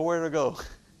marijuana, you know where to go.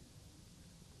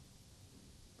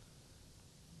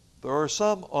 There are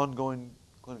some ongoing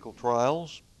clinical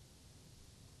trials,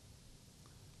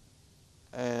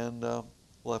 and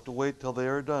we'll have to wait till they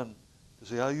are done to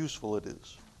see how useful it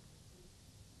is.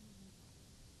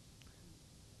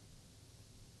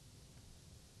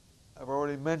 I've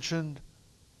already mentioned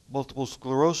multiple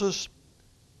sclerosis.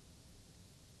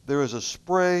 There is a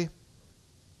spray,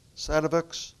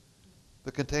 Sativex,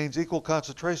 that contains equal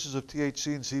concentrations of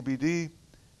THC and CBD,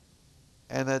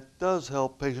 and that does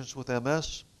help patients with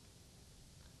MS.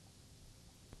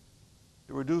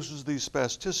 It reduces the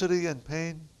spasticity and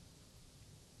pain.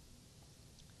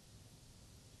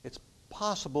 It's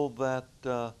possible that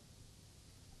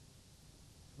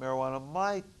marijuana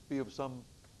might be of some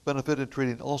benefit in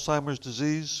treating Alzheimer's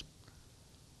disease.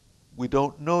 We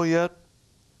don't know yet.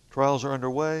 Trials are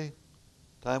underway.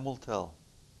 Time will tell.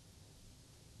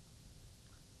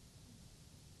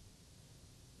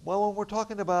 Well, when we're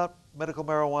talking about medical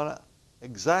marijuana,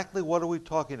 exactly what are we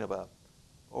talking about?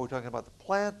 Are we talking about the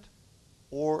plant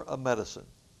or a medicine?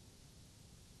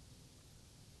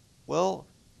 Well,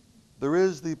 there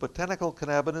is the botanical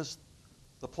cannabis,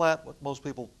 the plant, what most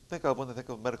people think of when they think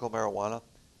of medical marijuana,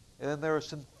 and then there are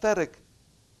synthetic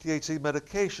THC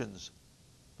medications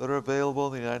that are available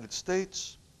in the United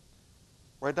States.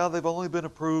 Right now, they've only been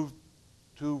approved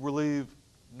to relieve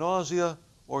nausea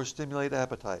or stimulate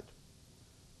appetite.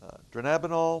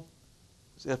 Dronabinol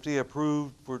is FDA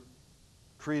approved for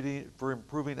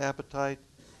improving appetite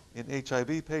in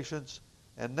HIV patients,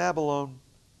 and Nabilone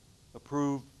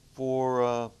approved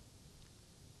for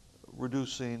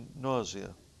reducing nausea.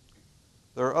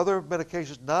 There are other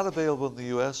medications not available in the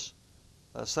U.S.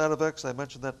 Sativex, I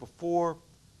mentioned that before.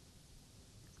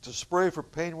 It's a spray for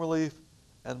pain relief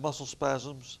and muscle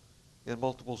spasms in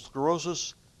multiple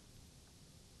sclerosis,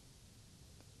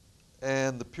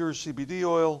 and the pure CBD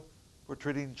oil for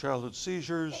treating childhood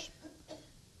seizures.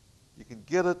 You can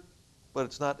get it, but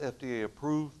it's not FDA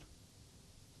approved.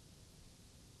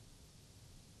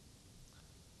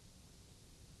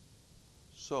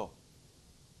 So,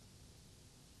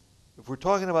 if we're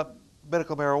talking about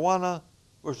medical marijuana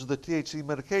versus the THC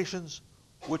medications,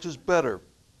 which is better?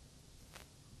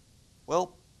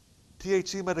 Well,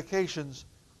 THC medications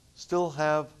still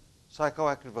have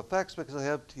psychoactive effects because they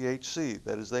have THC,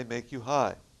 that is, they make you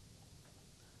high.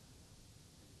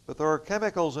 But there are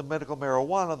chemicals in medical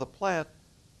marijuana, the plant,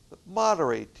 that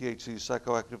moderate THC's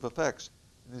psychoactive effects.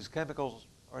 And these chemicals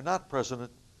are not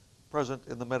present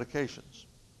in the medications.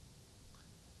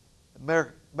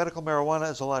 Medical marijuana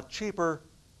is a lot cheaper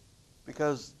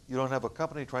because you don't have a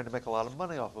company trying to make a lot of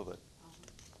money off of it.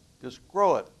 Just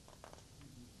grow it.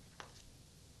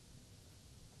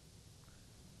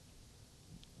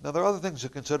 Now, there are other things to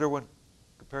consider when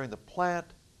comparing the plant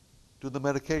to the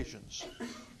medications.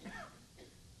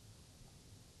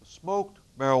 Smoked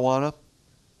marijuana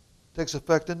takes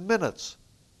effect in minutes.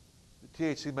 The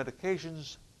THC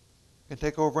medications can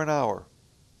take over an hour.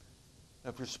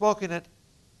 Now, if you're smoking it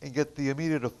and get the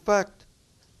immediate effect,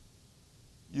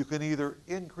 you can either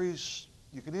increase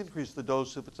the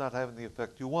dose if it's not having the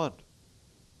effect you want.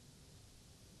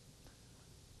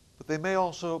 But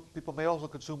people may also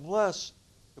consume less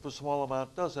if a small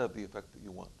amount does have the effect that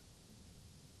you want.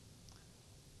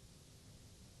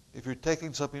 If you're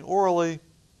taking something orally,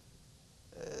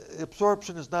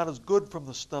 absorption is not as good from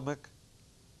the stomach,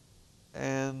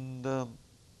 and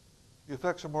the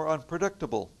effects are more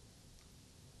unpredictable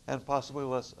and possibly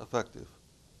less effective.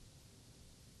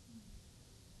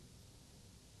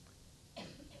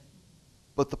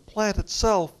 But the plant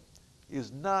itself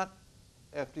is not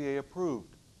FDA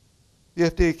approved. The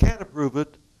FDA can't approve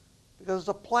it because it's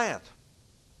a plant.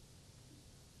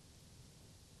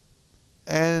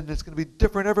 And it's going to be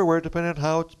different everywhere depending on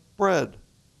how it's bred.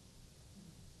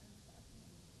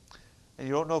 And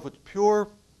you don't know if it's pure.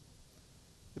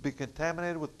 It'd be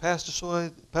contaminated with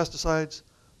pesticides,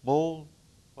 mold,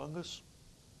 fungus.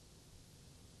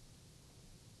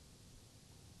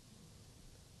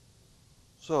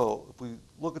 So if we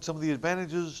look at some of the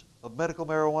advantages of medical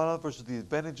marijuana versus the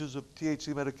advantages of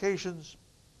THC medications,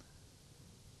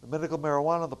 the medical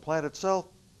marijuana, the plant itself,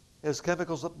 has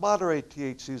chemicals that moderate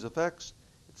THC's effects.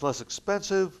 It's less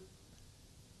expensive.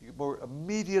 You get more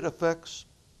immediate effects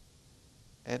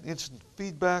and instant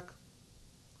feedback,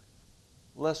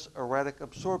 less erratic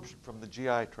absorption from the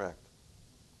GI tract.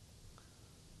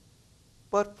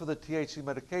 But for the THC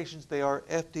medications, they are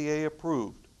FDA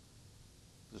approved.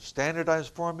 The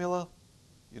standardized formula,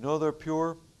 you know they're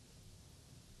pure.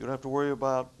 You don't have to worry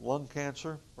about lung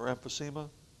cancer or emphysema.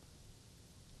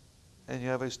 And you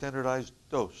have a standardized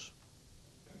dose.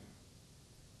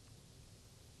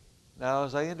 Now,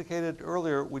 as I indicated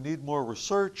earlier, we need more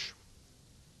research.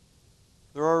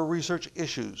 There are research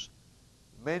issues.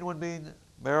 The main one being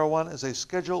marijuana is a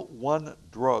Schedule I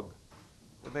drug.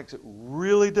 It makes it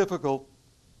really difficult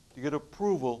to get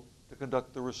approval to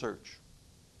conduct the research.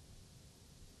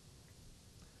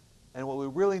 And what we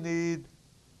really need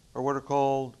are what are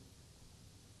called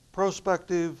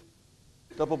prospective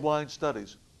double-blind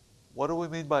studies. What do we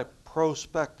mean by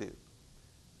prospective?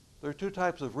 There are two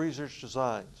types of research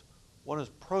designs. One is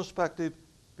prospective,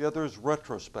 the other is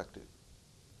retrospective.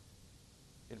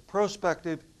 In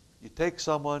prospective, you take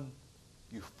someone,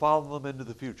 you follow them into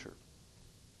the future.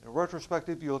 In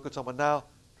retrospective, you look at someone now,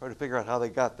 try to figure out how they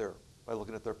got there by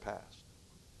looking at their past.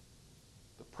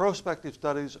 The prospective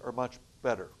studies are much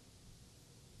better.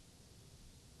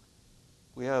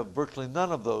 We have virtually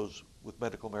none of those with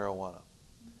medical marijuana.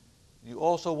 You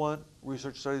also want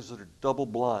research studies that are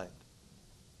double-blind.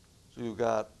 So you've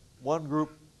got one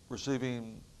group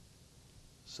receiving,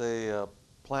 say,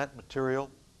 plant material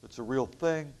that's a real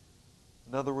thing,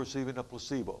 another receiving a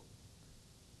placebo.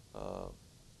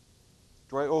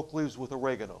 Dry oak leaves with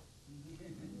oregano.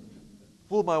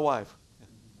 Fooled my wife.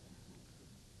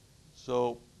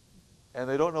 So, and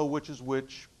they don't know which is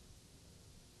which.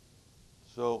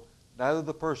 So neither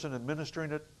the person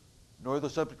administering it nor the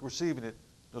subject receiving it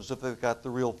knows if they've got the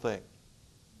real thing.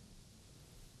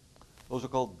 Those are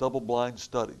called double-blind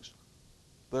studies.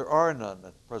 There are none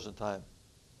at the present time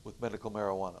with medical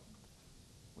marijuana.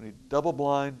 We need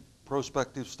double-blind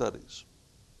prospective studies.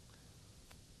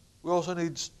 We also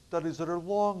need studies that are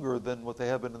longer than what they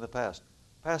have been in the past.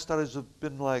 Past studies have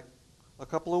been like a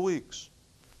couple of weeks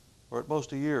or at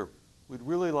most a year. We'd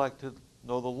really like to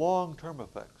know the long-term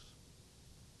effects.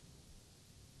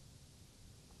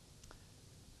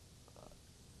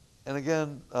 And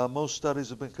again, most studies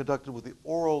have been conducted with the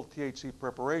oral THC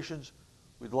preparations.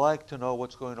 We'd like to know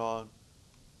what's going on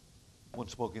when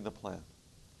smoking the plant.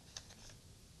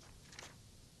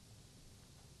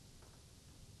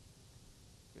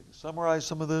 Okay, to summarize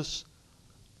some of this,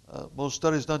 most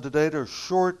studies done to date are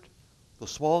short, the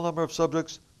small number of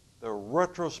subjects. They're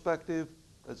retrospective,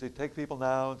 as they take people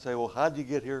now and say, well, how'd you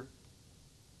get here?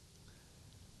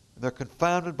 And they're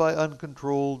confounded by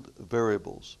uncontrolled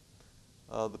variables.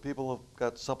 The people have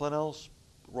got something else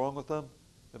wrong with them.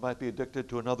 They might be addicted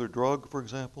to another drug, for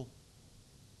example.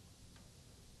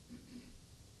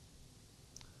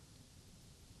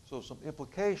 So some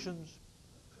implications.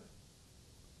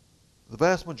 The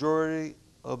vast majority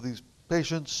of these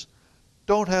patients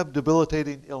don't have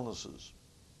debilitating illnesses.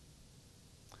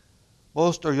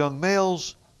 Most are young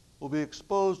males who will be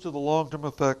exposed to the long-term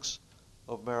effects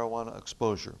of marijuana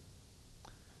exposure.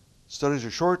 Studies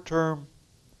are short-term,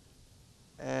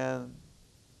 and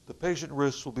the patient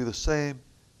risks will be the same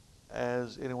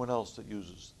as anyone else that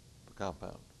uses the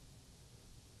compound.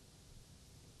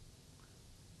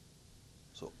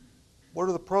 So what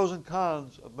are the pros and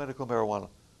cons of medical marijuana?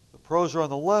 The pros are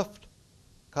on the left,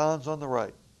 cons on the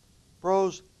right.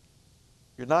 Pros,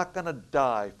 you're not going to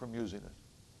die from using it,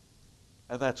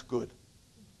 and that's good.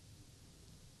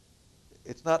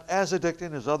 It's not as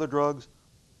addicting as other drugs,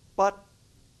 but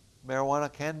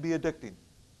marijuana can be addicting.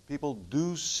 People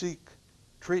do seek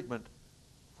treatment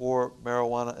for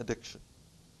marijuana addiction.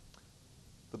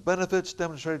 The benefits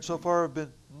demonstrated so far have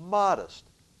been modest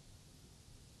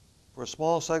for a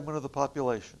small segment of the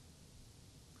population.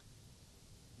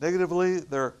 Negatively,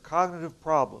 there are cognitive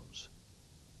problems.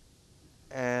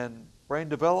 and brain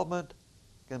development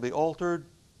can be altered,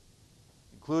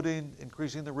 including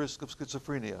increasing the risk of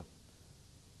schizophrenia.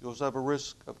 You also have a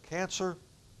risk of cancer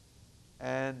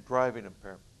and driving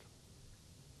impairment.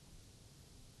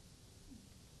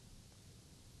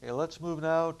 Okay, let's move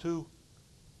now to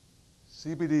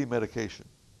CBD medication.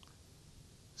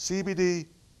 CBD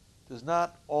does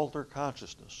not alter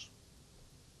consciousness,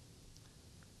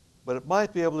 but it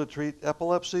might be able to treat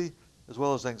epilepsy as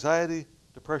well as anxiety,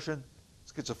 depression,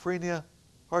 schizophrenia,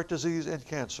 heart disease, and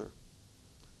cancer.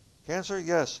 Cancer,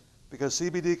 yes, because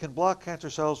CBD can block cancer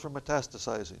cells from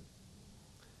metastasizing.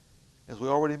 As we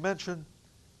already mentioned,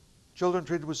 children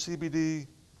treated with CBD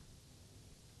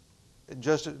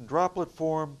ingest it in droplet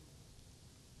form,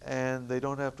 and they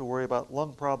don't have to worry about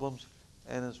lung problems,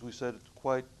 and as we said, it's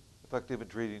quite effective in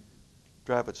treating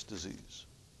Dravet's disease.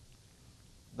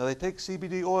 Now they take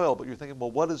CBD oil, but you're thinking,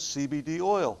 well, what is CBD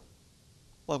oil?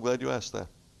 Well, I'm glad you asked that.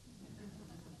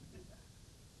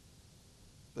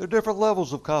 There are different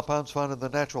levels of compounds found in the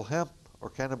natural hemp or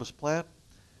cannabis plant.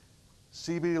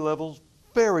 CBD levels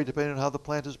vary depending on how the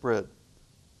plant is bred.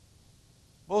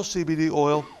 Most CBD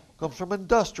oil comes from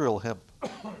industrial hemp.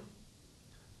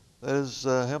 That is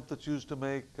hemp that's used to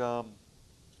make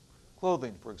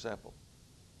clothing, for example.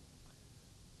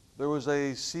 There was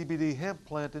a CBD hemp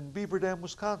plant in Beaver Dam,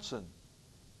 Wisconsin.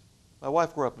 My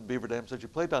wife grew up in Beaver Dam, said she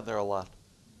played down there a lot.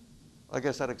 I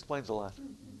guess that explains a lot.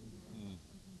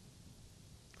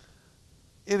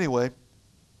 Anyway,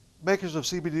 makers of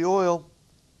CBD oil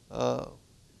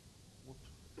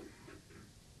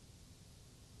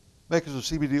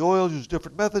use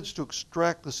different methods to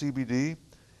extract the CBD.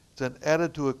 It's then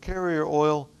added to a carrier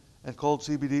oil and called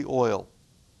CBD oil.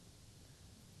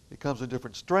 It comes in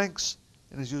different strengths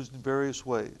and is used in various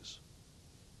ways.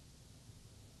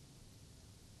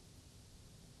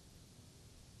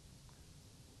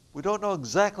 We don't know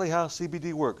exactly how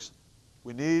CBD works.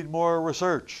 We need more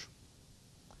research.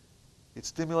 It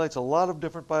stimulates a lot of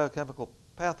different biochemical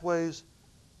pathways,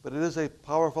 but it is a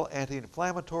powerful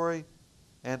anti-inflammatory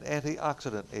and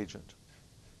antioxidant agent.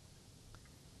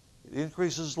 It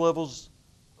increases levels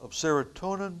of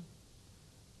serotonin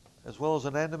as well as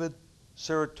anandamide.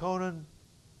 Serotonin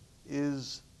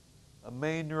is a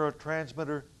main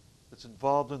neurotransmitter that's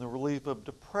involved in the relief of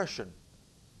depression.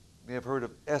 You may have heard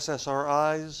of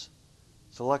SSRIs,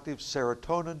 selective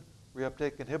serotonin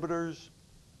reuptake inhibitors.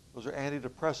 Those are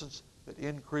antidepressants that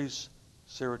increase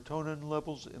serotonin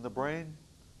levels in the brain.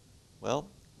 Well,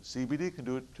 CBD can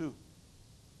do it too.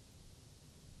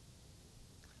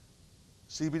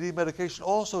 CBD medication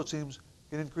also, it seems,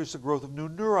 can increase the growth of new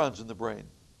neurons in the brain,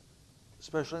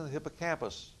 especially in the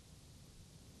hippocampus.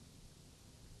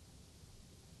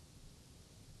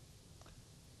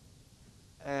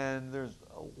 And there's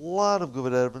a lot of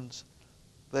good evidence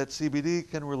that CBD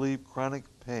can relieve chronic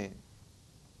pain.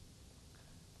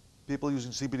 People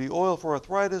using CBD oil for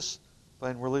arthritis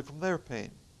find relief from their pain.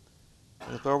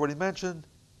 And as I already mentioned,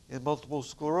 in multiple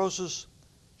sclerosis,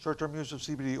 short-term use of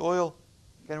CBD oil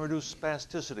can reduce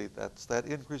spasticity. That's that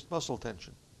increased muscle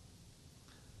tension.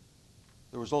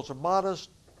 The results are modest,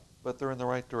 but they're in the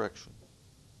right direction.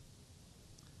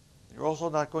 You're also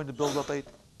not going to build up a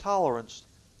tolerance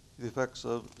to the effects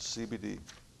of CBD.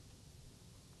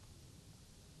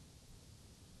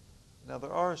 Now,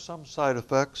 there are some side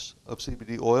effects of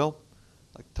CBD oil,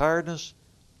 like tiredness,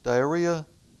 diarrhea,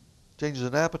 changes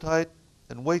in appetite,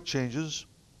 and weight changes.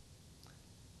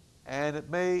 And it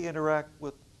may interact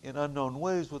in unknown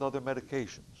ways with other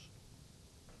medications.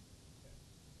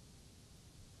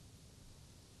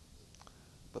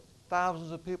 But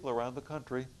thousands of people around the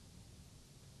country,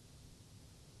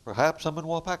 perhaps some in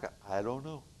Waupaca, I don't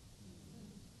know,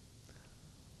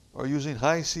 are using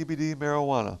high CBD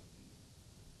marijuana.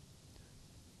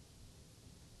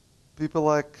 People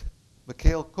like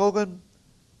Mikhail Kogan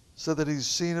said that he's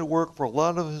seen it work for a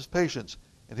lot of his patients,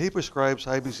 and he prescribes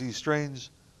high BC strains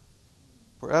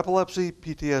for epilepsy,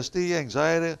 PTSD,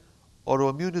 anxiety,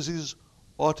 autoimmune disease,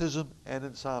 autism, and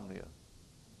insomnia.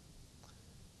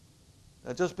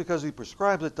 Now, just because he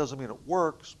prescribes it doesn't mean it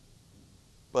works,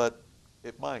 but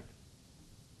it might.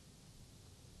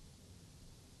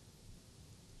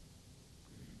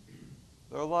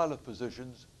 There are a lot of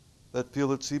physicians that feel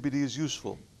that CBD is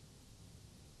useful.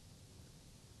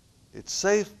 It's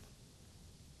safe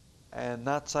and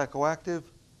not psychoactive.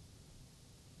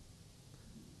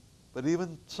 But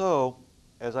even so,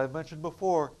 as I've mentioned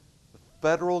before, the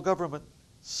federal government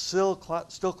still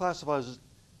classifies it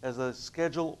as a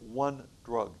Schedule I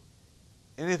drug.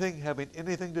 Anything having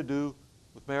anything to do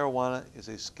with marijuana is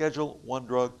a Schedule I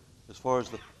drug as far as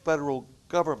the federal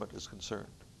government is concerned.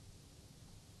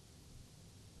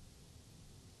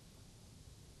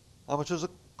 How much does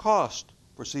it cost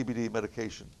for CBD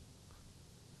medication?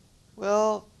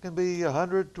 Well, it can be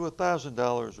 $100 to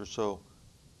 $1,000 or so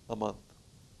a month,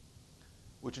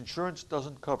 which insurance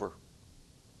doesn't cover.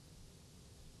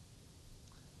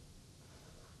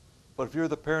 But if you're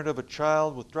the parent of a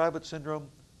child with Dravet syndrome,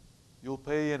 you'll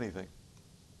pay anything.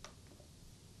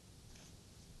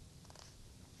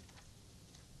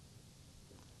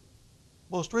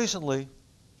 Most recently,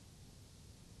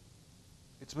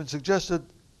 it's been suggested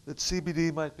that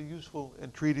CBD might be useful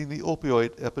in treating the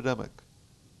opioid epidemic.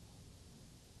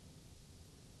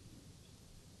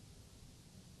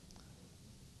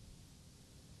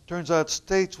 Turns out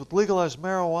states with legalized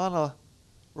marijuana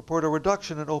report a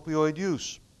reduction in opioid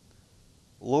use,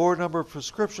 a lower number of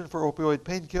prescriptions for opioid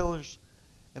painkillers,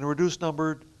 and a reduced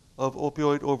number of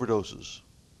opioid overdoses.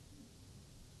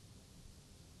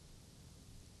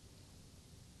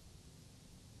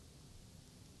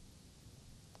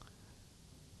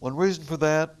 One reason for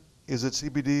that is that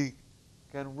CBD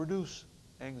can reduce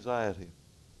anxiety.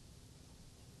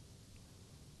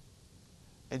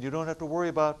 And you don't have to worry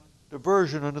about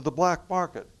diversion into the black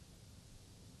market.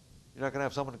 You're not going to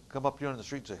have someone come up to you on the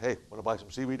street and say, hey, want to buy some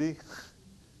CBD?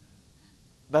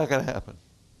 Not going to happen.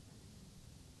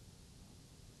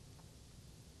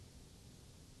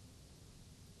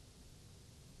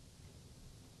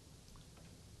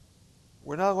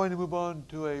 We're now going to move on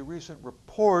to a recent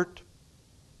report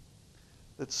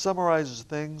that summarizes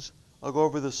things. I'll go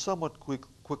over this somewhat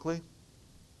quickly.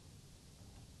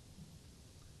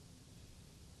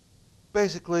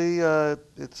 Basically,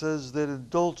 it says that in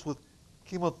adults with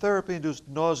chemotherapy-induced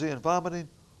nausea and vomiting,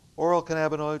 oral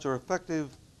cannabinoids are effective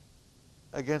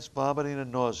against vomiting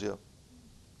and nausea.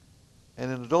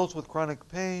 And in adults with chronic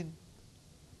pain,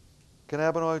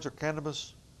 cannabinoids or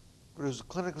cannabis produce a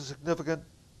clinically significant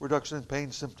reduction in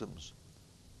pain symptoms.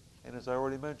 And as I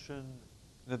already mentioned,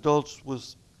 in adults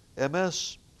with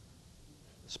MS,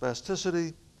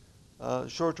 spasticity,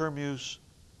 short-term use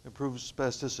improves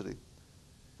spasticity.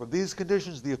 For these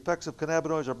conditions, the effects of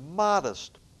cannabinoids are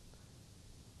modest.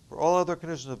 For all other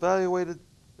conditions evaluated,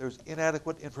 there's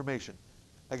inadequate information.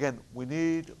 Again, we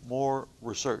need more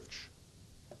research.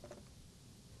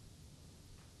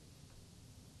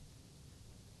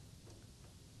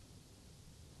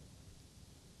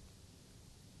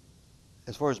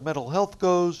 As far as mental health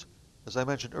goes, as I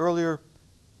mentioned earlier,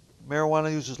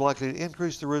 marijuana use is likely to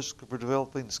increase the risk for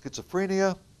developing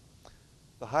schizophrenia.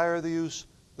 The higher the use,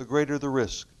 the greater the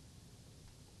risk.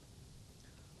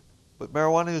 But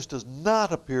marijuana use does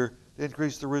not appear to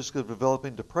increase the risk of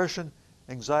developing depression,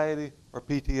 anxiety, or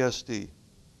PTSD.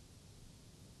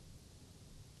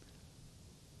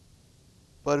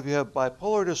 But if you have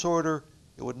bipolar disorder,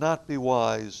 it would not be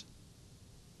wise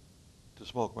to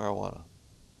smoke marijuana.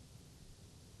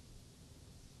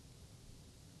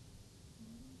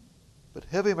 But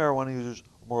heavy marijuana users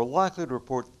are more likely to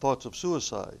report thoughts of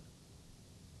suicide.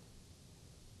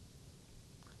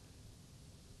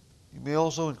 You may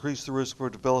also increase the risk for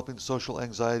developing social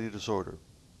anxiety disorder.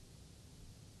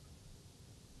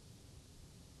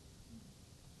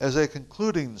 As a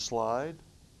concluding slide,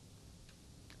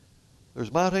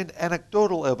 there's mounting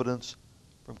anecdotal evidence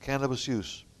from cannabis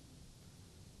use.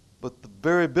 But the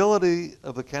variability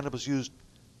of the cannabis used,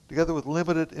 together with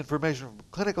limited information from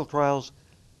clinical trials,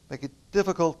 make it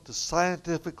difficult to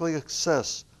scientifically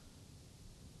assess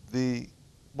the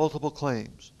multiple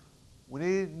claims. We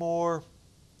need more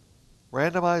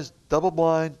randomized,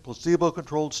 double-blind,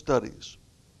 placebo-controlled studies.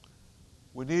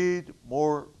 We need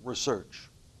more research.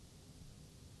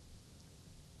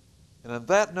 And on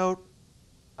that note,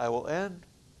 I will end,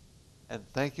 and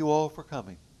thank you all for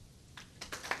coming.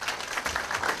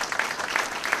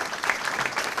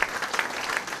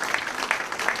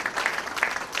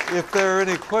 If there are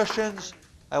any questions,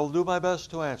 I will do my best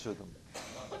to answer them.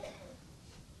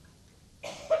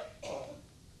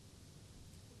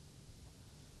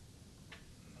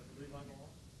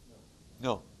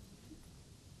 No.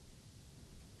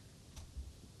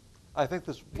 I think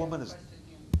this woman is.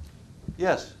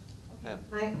 Yes.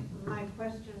 Okay. My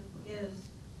question is,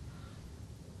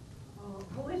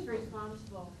 who is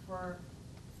responsible for,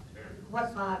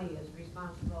 what body is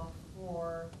responsible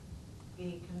for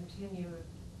the continued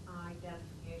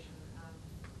identification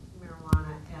of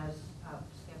marijuana as a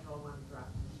Schedule I drug,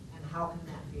 and how can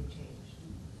that be changed?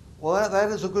 Well, that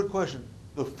is a good question.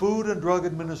 The Food and Drug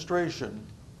Administration,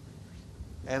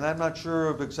 and I'm not sure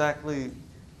of exactly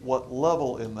what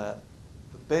level in that,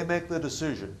 but they make the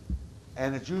decision.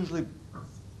 And it's usually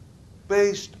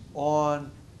based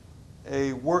on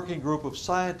a working group of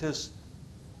scientists,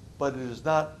 but it is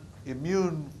not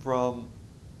immune from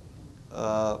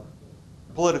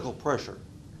political pressure.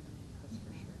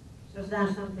 So it's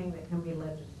not something that can be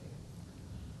legislated?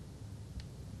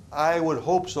 I would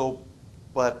hope so,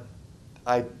 but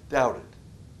I doubt it.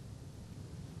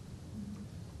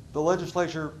 The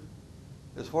legislature,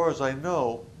 as far as I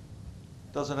know,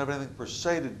 doesn't have anything per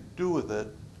se to do with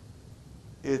it.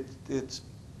 It's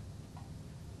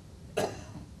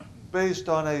based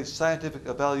on a scientific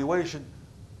evaluation,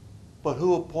 but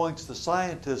who appoints the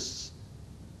scientists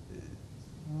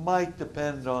might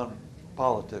depend on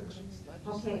politics.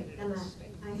 Okay, and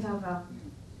I have a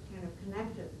kind of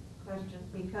connected question,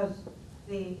 because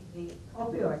the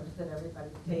opioids that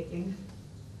everybody's taking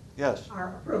Yes.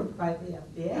 are approved by the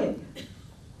FDA.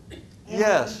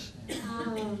 Yes.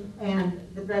 And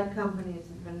the drug companies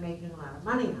have been making a lot of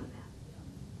money on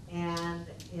that. And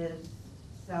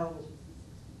so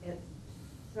it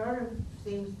sort of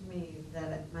seems to me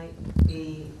that it might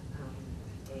be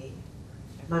a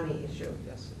money issue.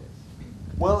 Yes, it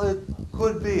is. Well, it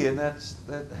could be, and that's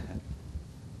that.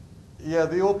 Yeah,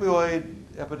 the opioid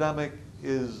epidemic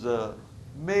is a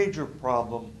major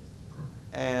problem,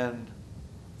 and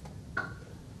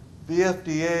the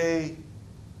FDA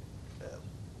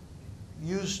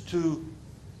used to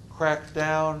crack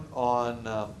down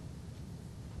on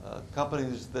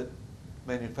companies that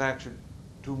manufactured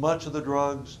too much of the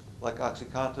drugs, like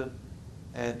OxyContin,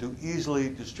 and too easily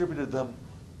distributed them.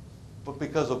 But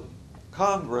because of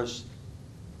Congress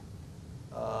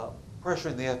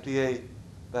pressuring the FDA,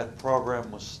 that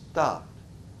program was stopped.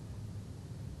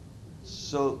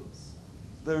 So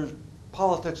there's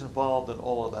politics involved in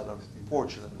all of that,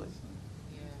 unfortunately.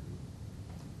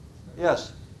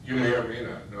 Yes? You may or may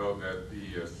not know that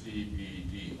the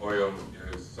CBD oil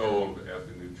is sold at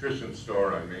the nutrition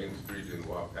store on Main Street in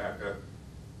Waupaca,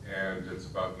 and it's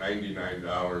about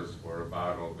 $99 for a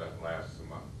bottle that lasts a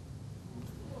month.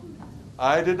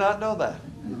 I did not know that.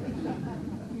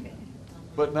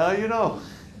 But now you know.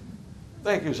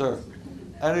 Thank you, sir.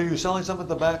 And are you selling some at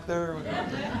the back there?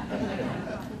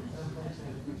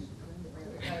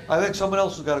 I think someone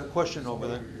else has got a question over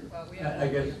there. I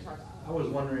guess I was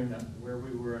wondering where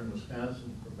we were in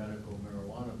Wisconsin for medical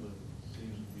marijuana, but it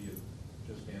seems to be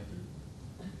just answered.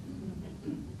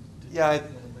 Yeah, I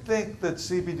think that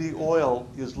CBD oil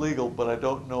is legal, but I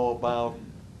don't know about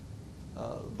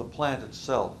the plant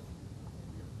itself.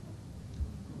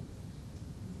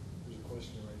 There's a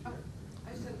question right here. I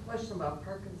just had a question about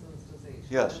Parkinson's disease.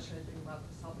 Yes. You mentioned anything about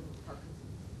this helping with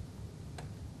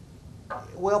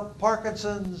Parkinson's? Well,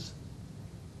 Parkinson's,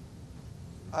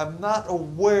 I'm not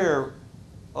aware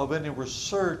of any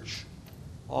research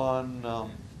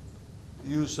on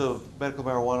use of medical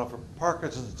marijuana for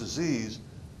Parkinson's disease,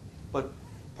 but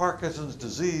Parkinson's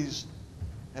disease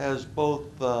has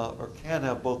both, or can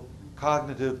have both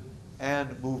cognitive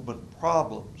and movement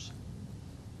problems.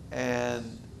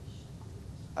 And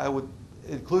I would,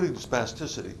 including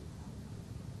spasticity.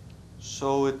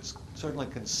 So it's certainly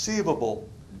conceivable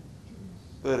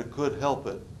that it could help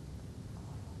it,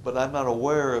 but I'm not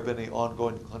aware of any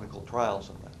ongoing clinical trials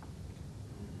on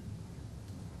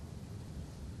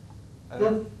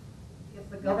that. If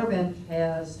the government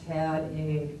has had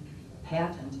a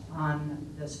patent on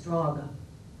this drug,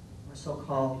 or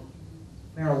so-called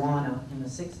marijuana, in the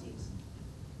 60s,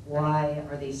 why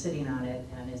are they sitting on it,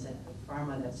 and is it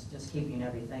pharma that's just keeping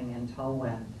everything until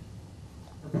when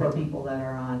the poor people that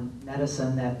are on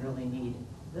medicine that really need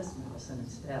this medicine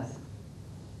instead?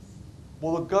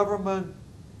 Well, the government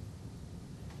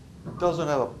doesn't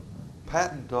have a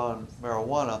patent on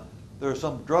marijuana. There are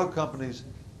some drug companies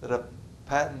that have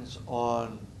patents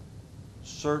on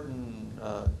certain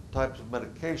types of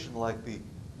medication, like the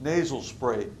nasal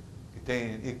spray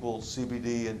containing equal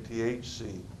CBD and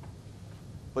THC.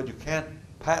 But you can't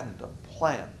patent a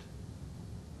plant,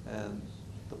 and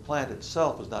the plant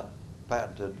itself is not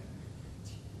patented.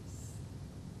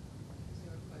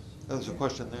 There's a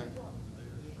question there.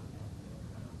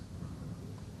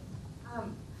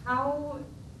 How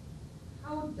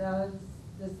does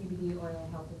the CBD oil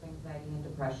help with anxiety and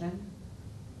depression?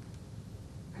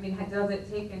 I mean, does it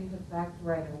take into effect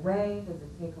right away? Does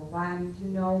it take a while? Do you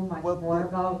know much more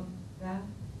about that?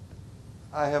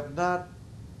 I have not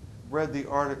read the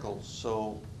article,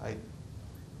 so I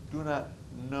do not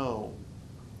know.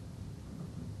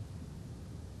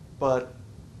 But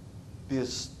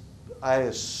I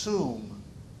assume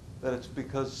that it's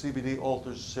because CBD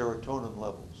alters serotonin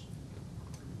levels.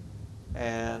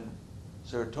 And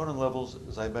serotonin levels,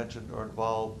 as I mentioned, are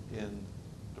involved in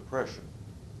depression.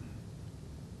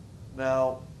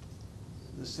 Now,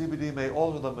 the CBD may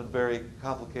alter them in very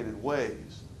complicated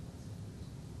ways,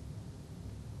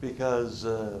 because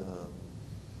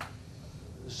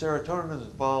serotonin is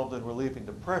involved in relieving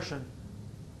depression,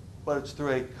 but it's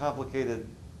through a complicated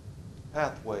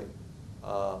pathway.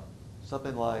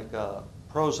 Something like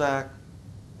Prozac,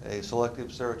 a selective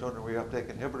serotonin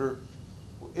reuptake inhibitor,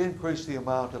 will increase the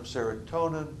amount of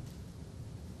serotonin,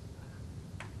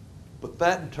 but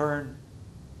that in turn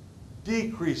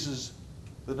decreases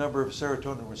the number of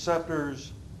serotonin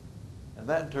receptors, and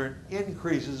that in turn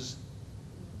increases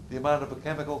the amount of a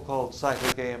chemical called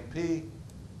cyclic AMP,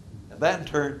 and that in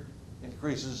turn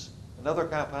increases another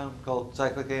compound called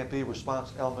cyclic AMP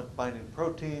response element binding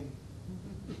protein,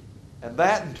 and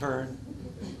that in turn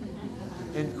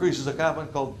increases a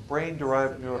compound called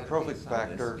brain-derived neurotrophic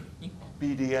factor,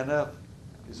 BDNF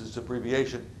is its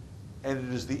abbreviation, and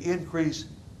it is the increase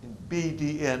in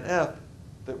BDNF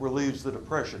that relieves the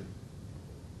depression.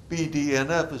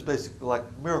 BDNF is basically like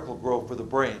miracle grow for the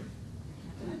brain.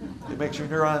 It makes your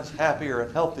neurons happier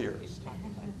and healthier.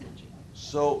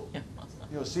 So,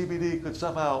 CBD could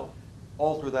somehow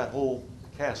alter that whole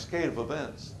cascade of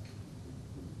events,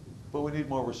 but we need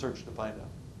more research to find out.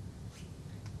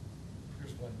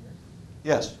 Here's one here.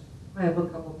 Yes? I have a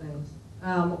couple things.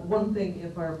 One thing,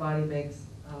 if our body makes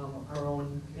our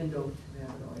own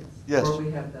endocannabinoids, Yes. or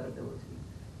we have that ability,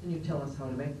 can you tell us how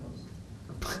to make those?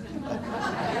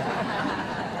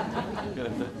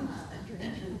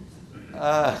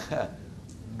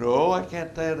 No, I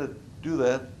can't tell you to do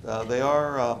that. They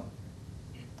are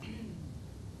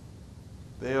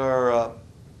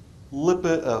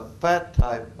lipid, fat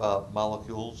type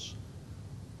molecules.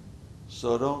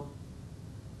 So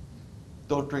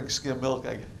don't drink skim milk,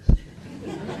 I guess.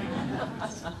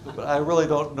 But I really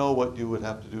don't know what you would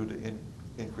have to do to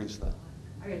increase that.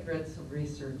 I had read some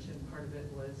research, and part of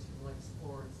it was like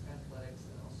sports, athletics,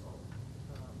 and also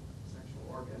sexual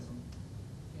orgasm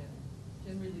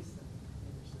can release them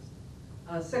in your system.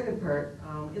 Second part,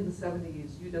 in the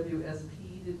 70s,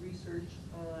 UWSP did research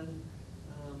on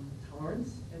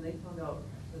tolerance, and they found out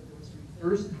that there was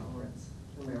reverse tolerance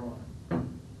for marijuana.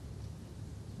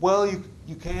 Well, you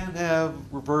can have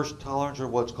reverse tolerance or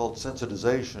what's called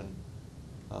sensitization.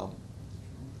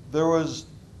 There was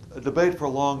a debate for a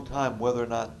long time whether or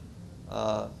not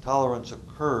tolerance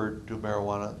occurred to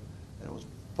marijuana, and it was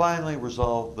finally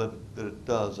resolved that it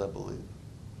does, I believe.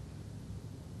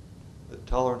 That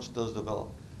tolerance does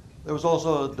develop. There was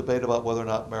also a debate about whether or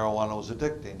not marijuana was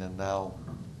addicting, and now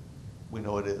we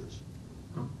know it is.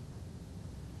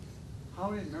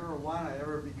 How did marijuana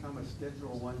ever become a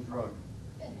Schedule I drug?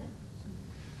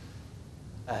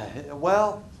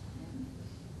 Well,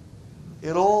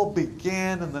 it all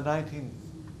began in the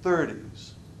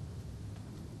 1930s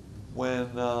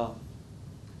when the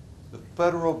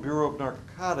Federal Bureau of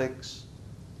Narcotics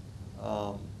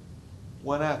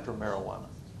went after marijuana.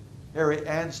 Harry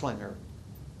Anslinger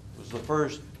was the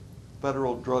first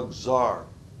federal drug czar,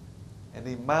 and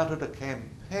he mounted a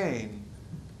campaign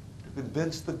to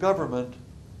convince the government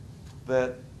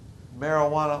that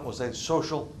marijuana was a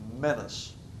social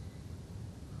menace.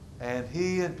 And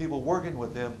he and people working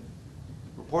with him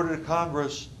reported to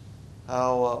Congress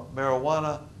how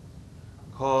marijuana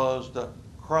caused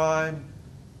crime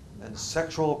and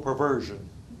sexual perversion,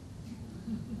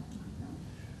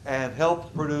 and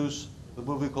helped produce the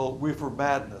movie called Reefer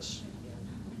Madness,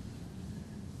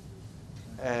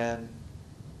 and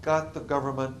got the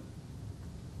government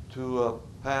to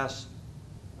pass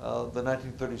the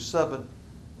 1937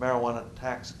 Marijuana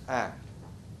Tax Act.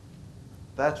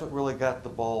 That's what really got the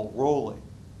ball rolling.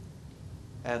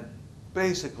 And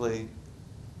basically,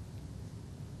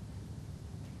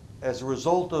 as a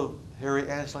result of Harry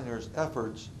Anslinger's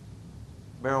efforts,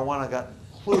 marijuana got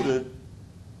included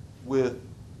with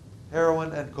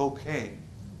heroin and cocaine.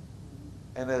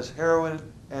 And as heroin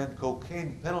and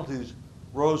cocaine penalties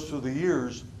rose through the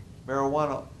years,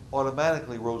 marijuana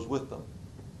automatically rose with them.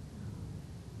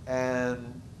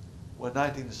 And when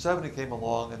 1970 came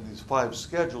along and these 5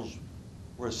 schedules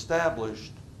were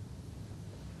established,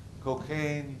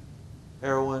 cocaine,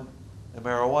 heroin, and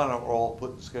marijuana were all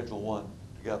put in Schedule I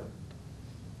together.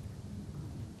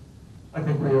 I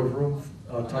think we have room,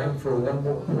 time for one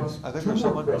more question. I think Two there's more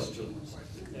someone. questions.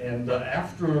 And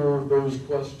after those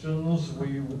questions,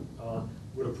 we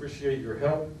would appreciate your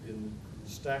help in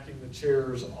stacking the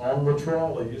chairs on the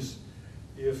trolleys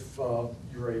if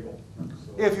you're able.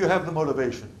 So, If you have the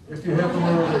motivation. if you have the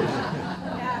motivation.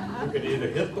 You can either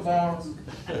hit the bar.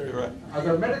 You're right. Are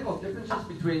there medical differences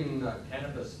between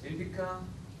cannabis indica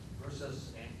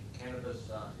versus cannabis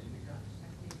indica?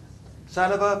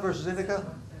 Sativa versus indica?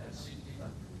 And sativa?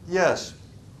 Yes.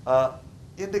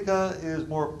 Indica is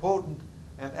more potent,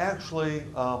 and actually,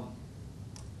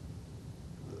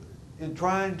 in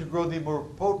trying to grow the more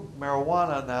potent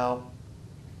marijuana now,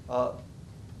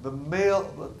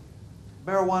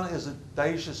 marijuana is a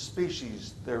dioecious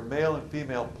species. They're male and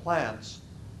female plants.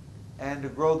 And to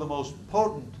grow the most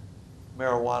potent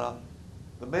marijuana,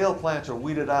 the male plants are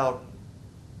weeded out,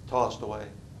 tossed away.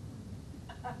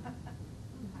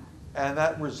 And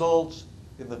that results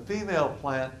in the female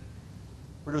plant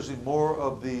producing more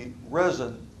of the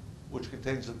resin, which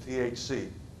contains the THC.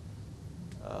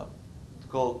 It's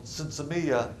called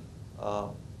sinsemilla,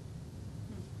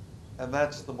 and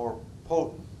that's the more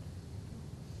potent.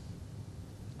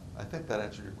 I think that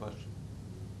answered your question.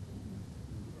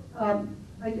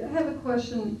 I have a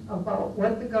question about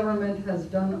what the government has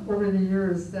done over the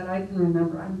years that I can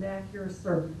remember. I'm back here,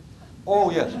 sir.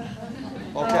 Oh, yes.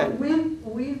 Okay.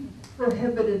 We've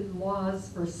prohibited laws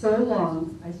for so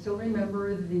long. I still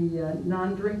remember the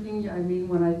non-drinking. I mean,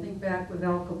 when I think back with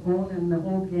Al Capone and the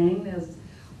whole gang,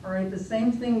 all right, the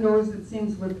same thing goes, it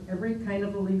seems, with every kind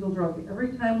of illegal drug.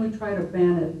 Every time we try to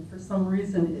ban it, for some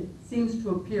reason, it seems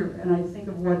to appear. And I think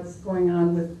of what's going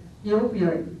on with the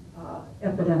opioid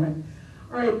epidemic.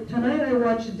 All right, tonight I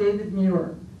watched David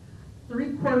Muir.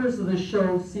 3/4 of the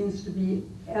show seems to be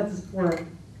ads for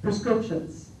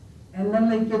prescriptions. And then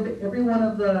they give every one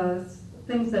of the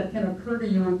things that can occur to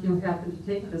you if you happen to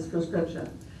take this prescription.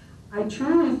 I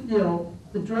truly feel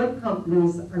the drug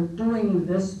companies are doing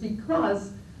this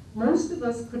because most of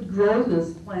us could grow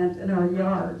this plant in our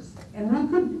yards. And we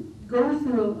could go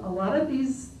through a lot of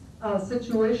these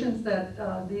situations that,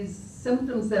 these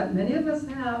symptoms that many of us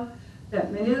have,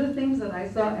 that many of the things that I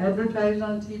saw advertised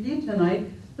on TV tonight,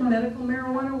 the medical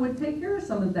marijuana would take care of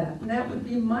some of that. And that would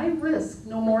be my risk,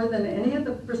 no more than any of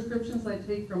the prescriptions I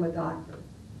take from a doctor.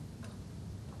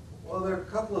 Well, there are a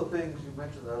couple of things you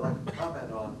mentioned that I'd like to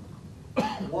comment on.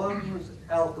 One was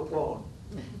Al Capone.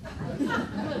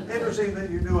 Interesting that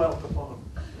you knew Al Capone.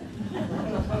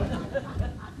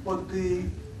 But the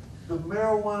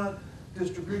marijuana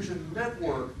distribution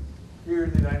network here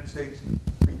in the United States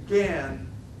began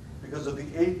because of the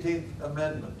 18th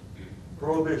Amendment,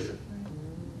 Prohibition.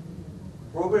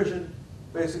 Prohibition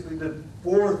basically did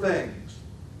 4 things.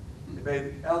 It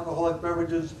made alcoholic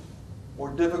beverages more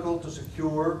difficult to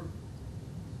secure.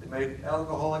 It made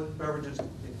alcoholic beverages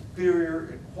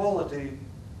inferior in quality,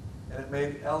 and it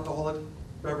made alcoholic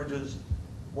beverages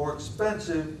more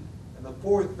expensive. And the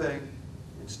 4th thing,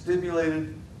 it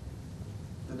stimulated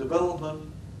the development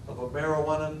of a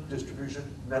marijuana distribution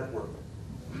network.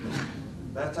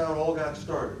 That's how it all got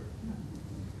started.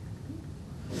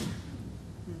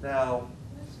 Now,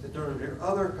 in terms of your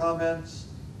other comments,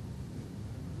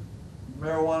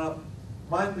 marijuana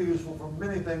might be useful for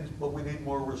many things, but we need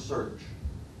more research.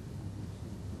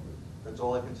 That's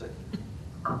all I can say.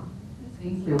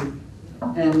 Thank you.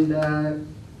 And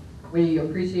we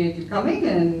appreciate you coming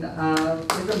and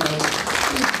give a